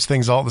 and all those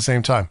things all at the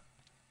same time.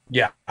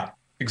 Yeah,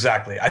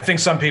 exactly. I think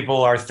some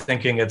people are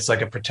thinking it's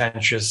like a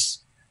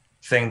pretentious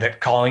thing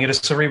that calling it a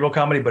cerebral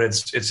comedy, but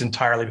it's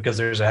entirely because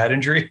there's a head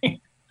injury.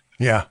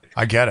 Yeah,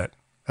 I get it.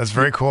 That's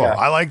very cool. Yeah.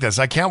 I like this.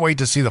 I can't wait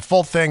to see the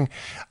full thing.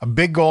 A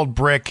Big Gold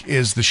Brick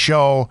is the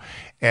show,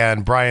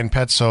 and Brian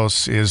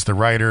Pestos is the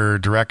writer,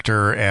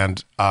 director,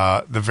 and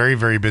the very,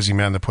 very busy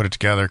man that put it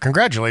together.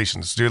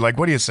 Congratulations, dude. Like,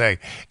 what do you say?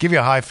 Give you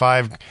a high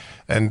five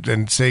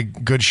and say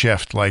good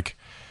shift. Like,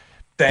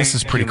 this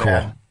is pretty cool.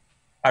 Man.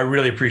 I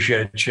really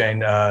appreciate it, Shane.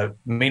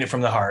 Mean it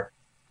from the heart.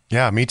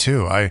 Yeah, me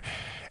too.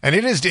 And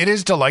it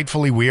is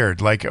delightfully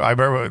weird. Like, I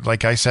remember,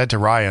 like I said to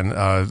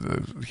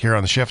Ryan here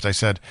on the shift, I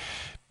said,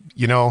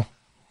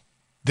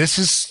 this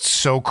is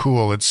so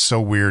cool. It's so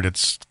weird.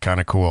 It's kind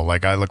of cool.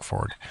 Like, I look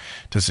forward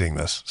to seeing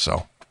this.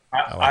 So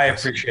I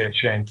appreciate it,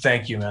 Shane.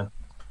 Thank you, man.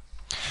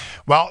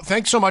 Well,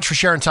 thanks so much for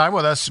sharing time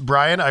with us,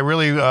 Brian. I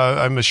really,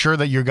 I'm sure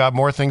that you got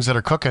more things that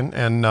are cooking,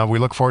 and we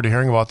look forward to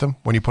hearing about them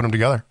when you put them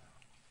together.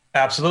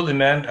 Absolutely,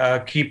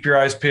 man. Keep your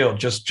eyes peeled.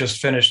 Just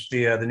finished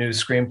the new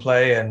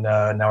screenplay, and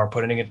now we're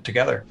putting it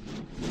together.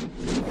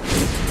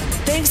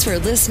 Thanks for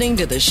listening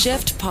to the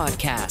Shift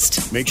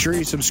Podcast. Make sure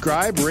you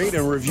subscribe, rate,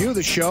 and review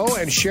the show,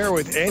 and share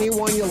with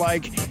anyone you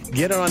like.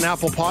 Get it on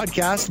Apple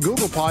Podcasts,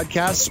 Google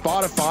Podcasts,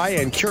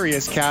 Spotify, and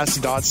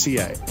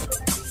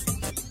CuriousCast.ca.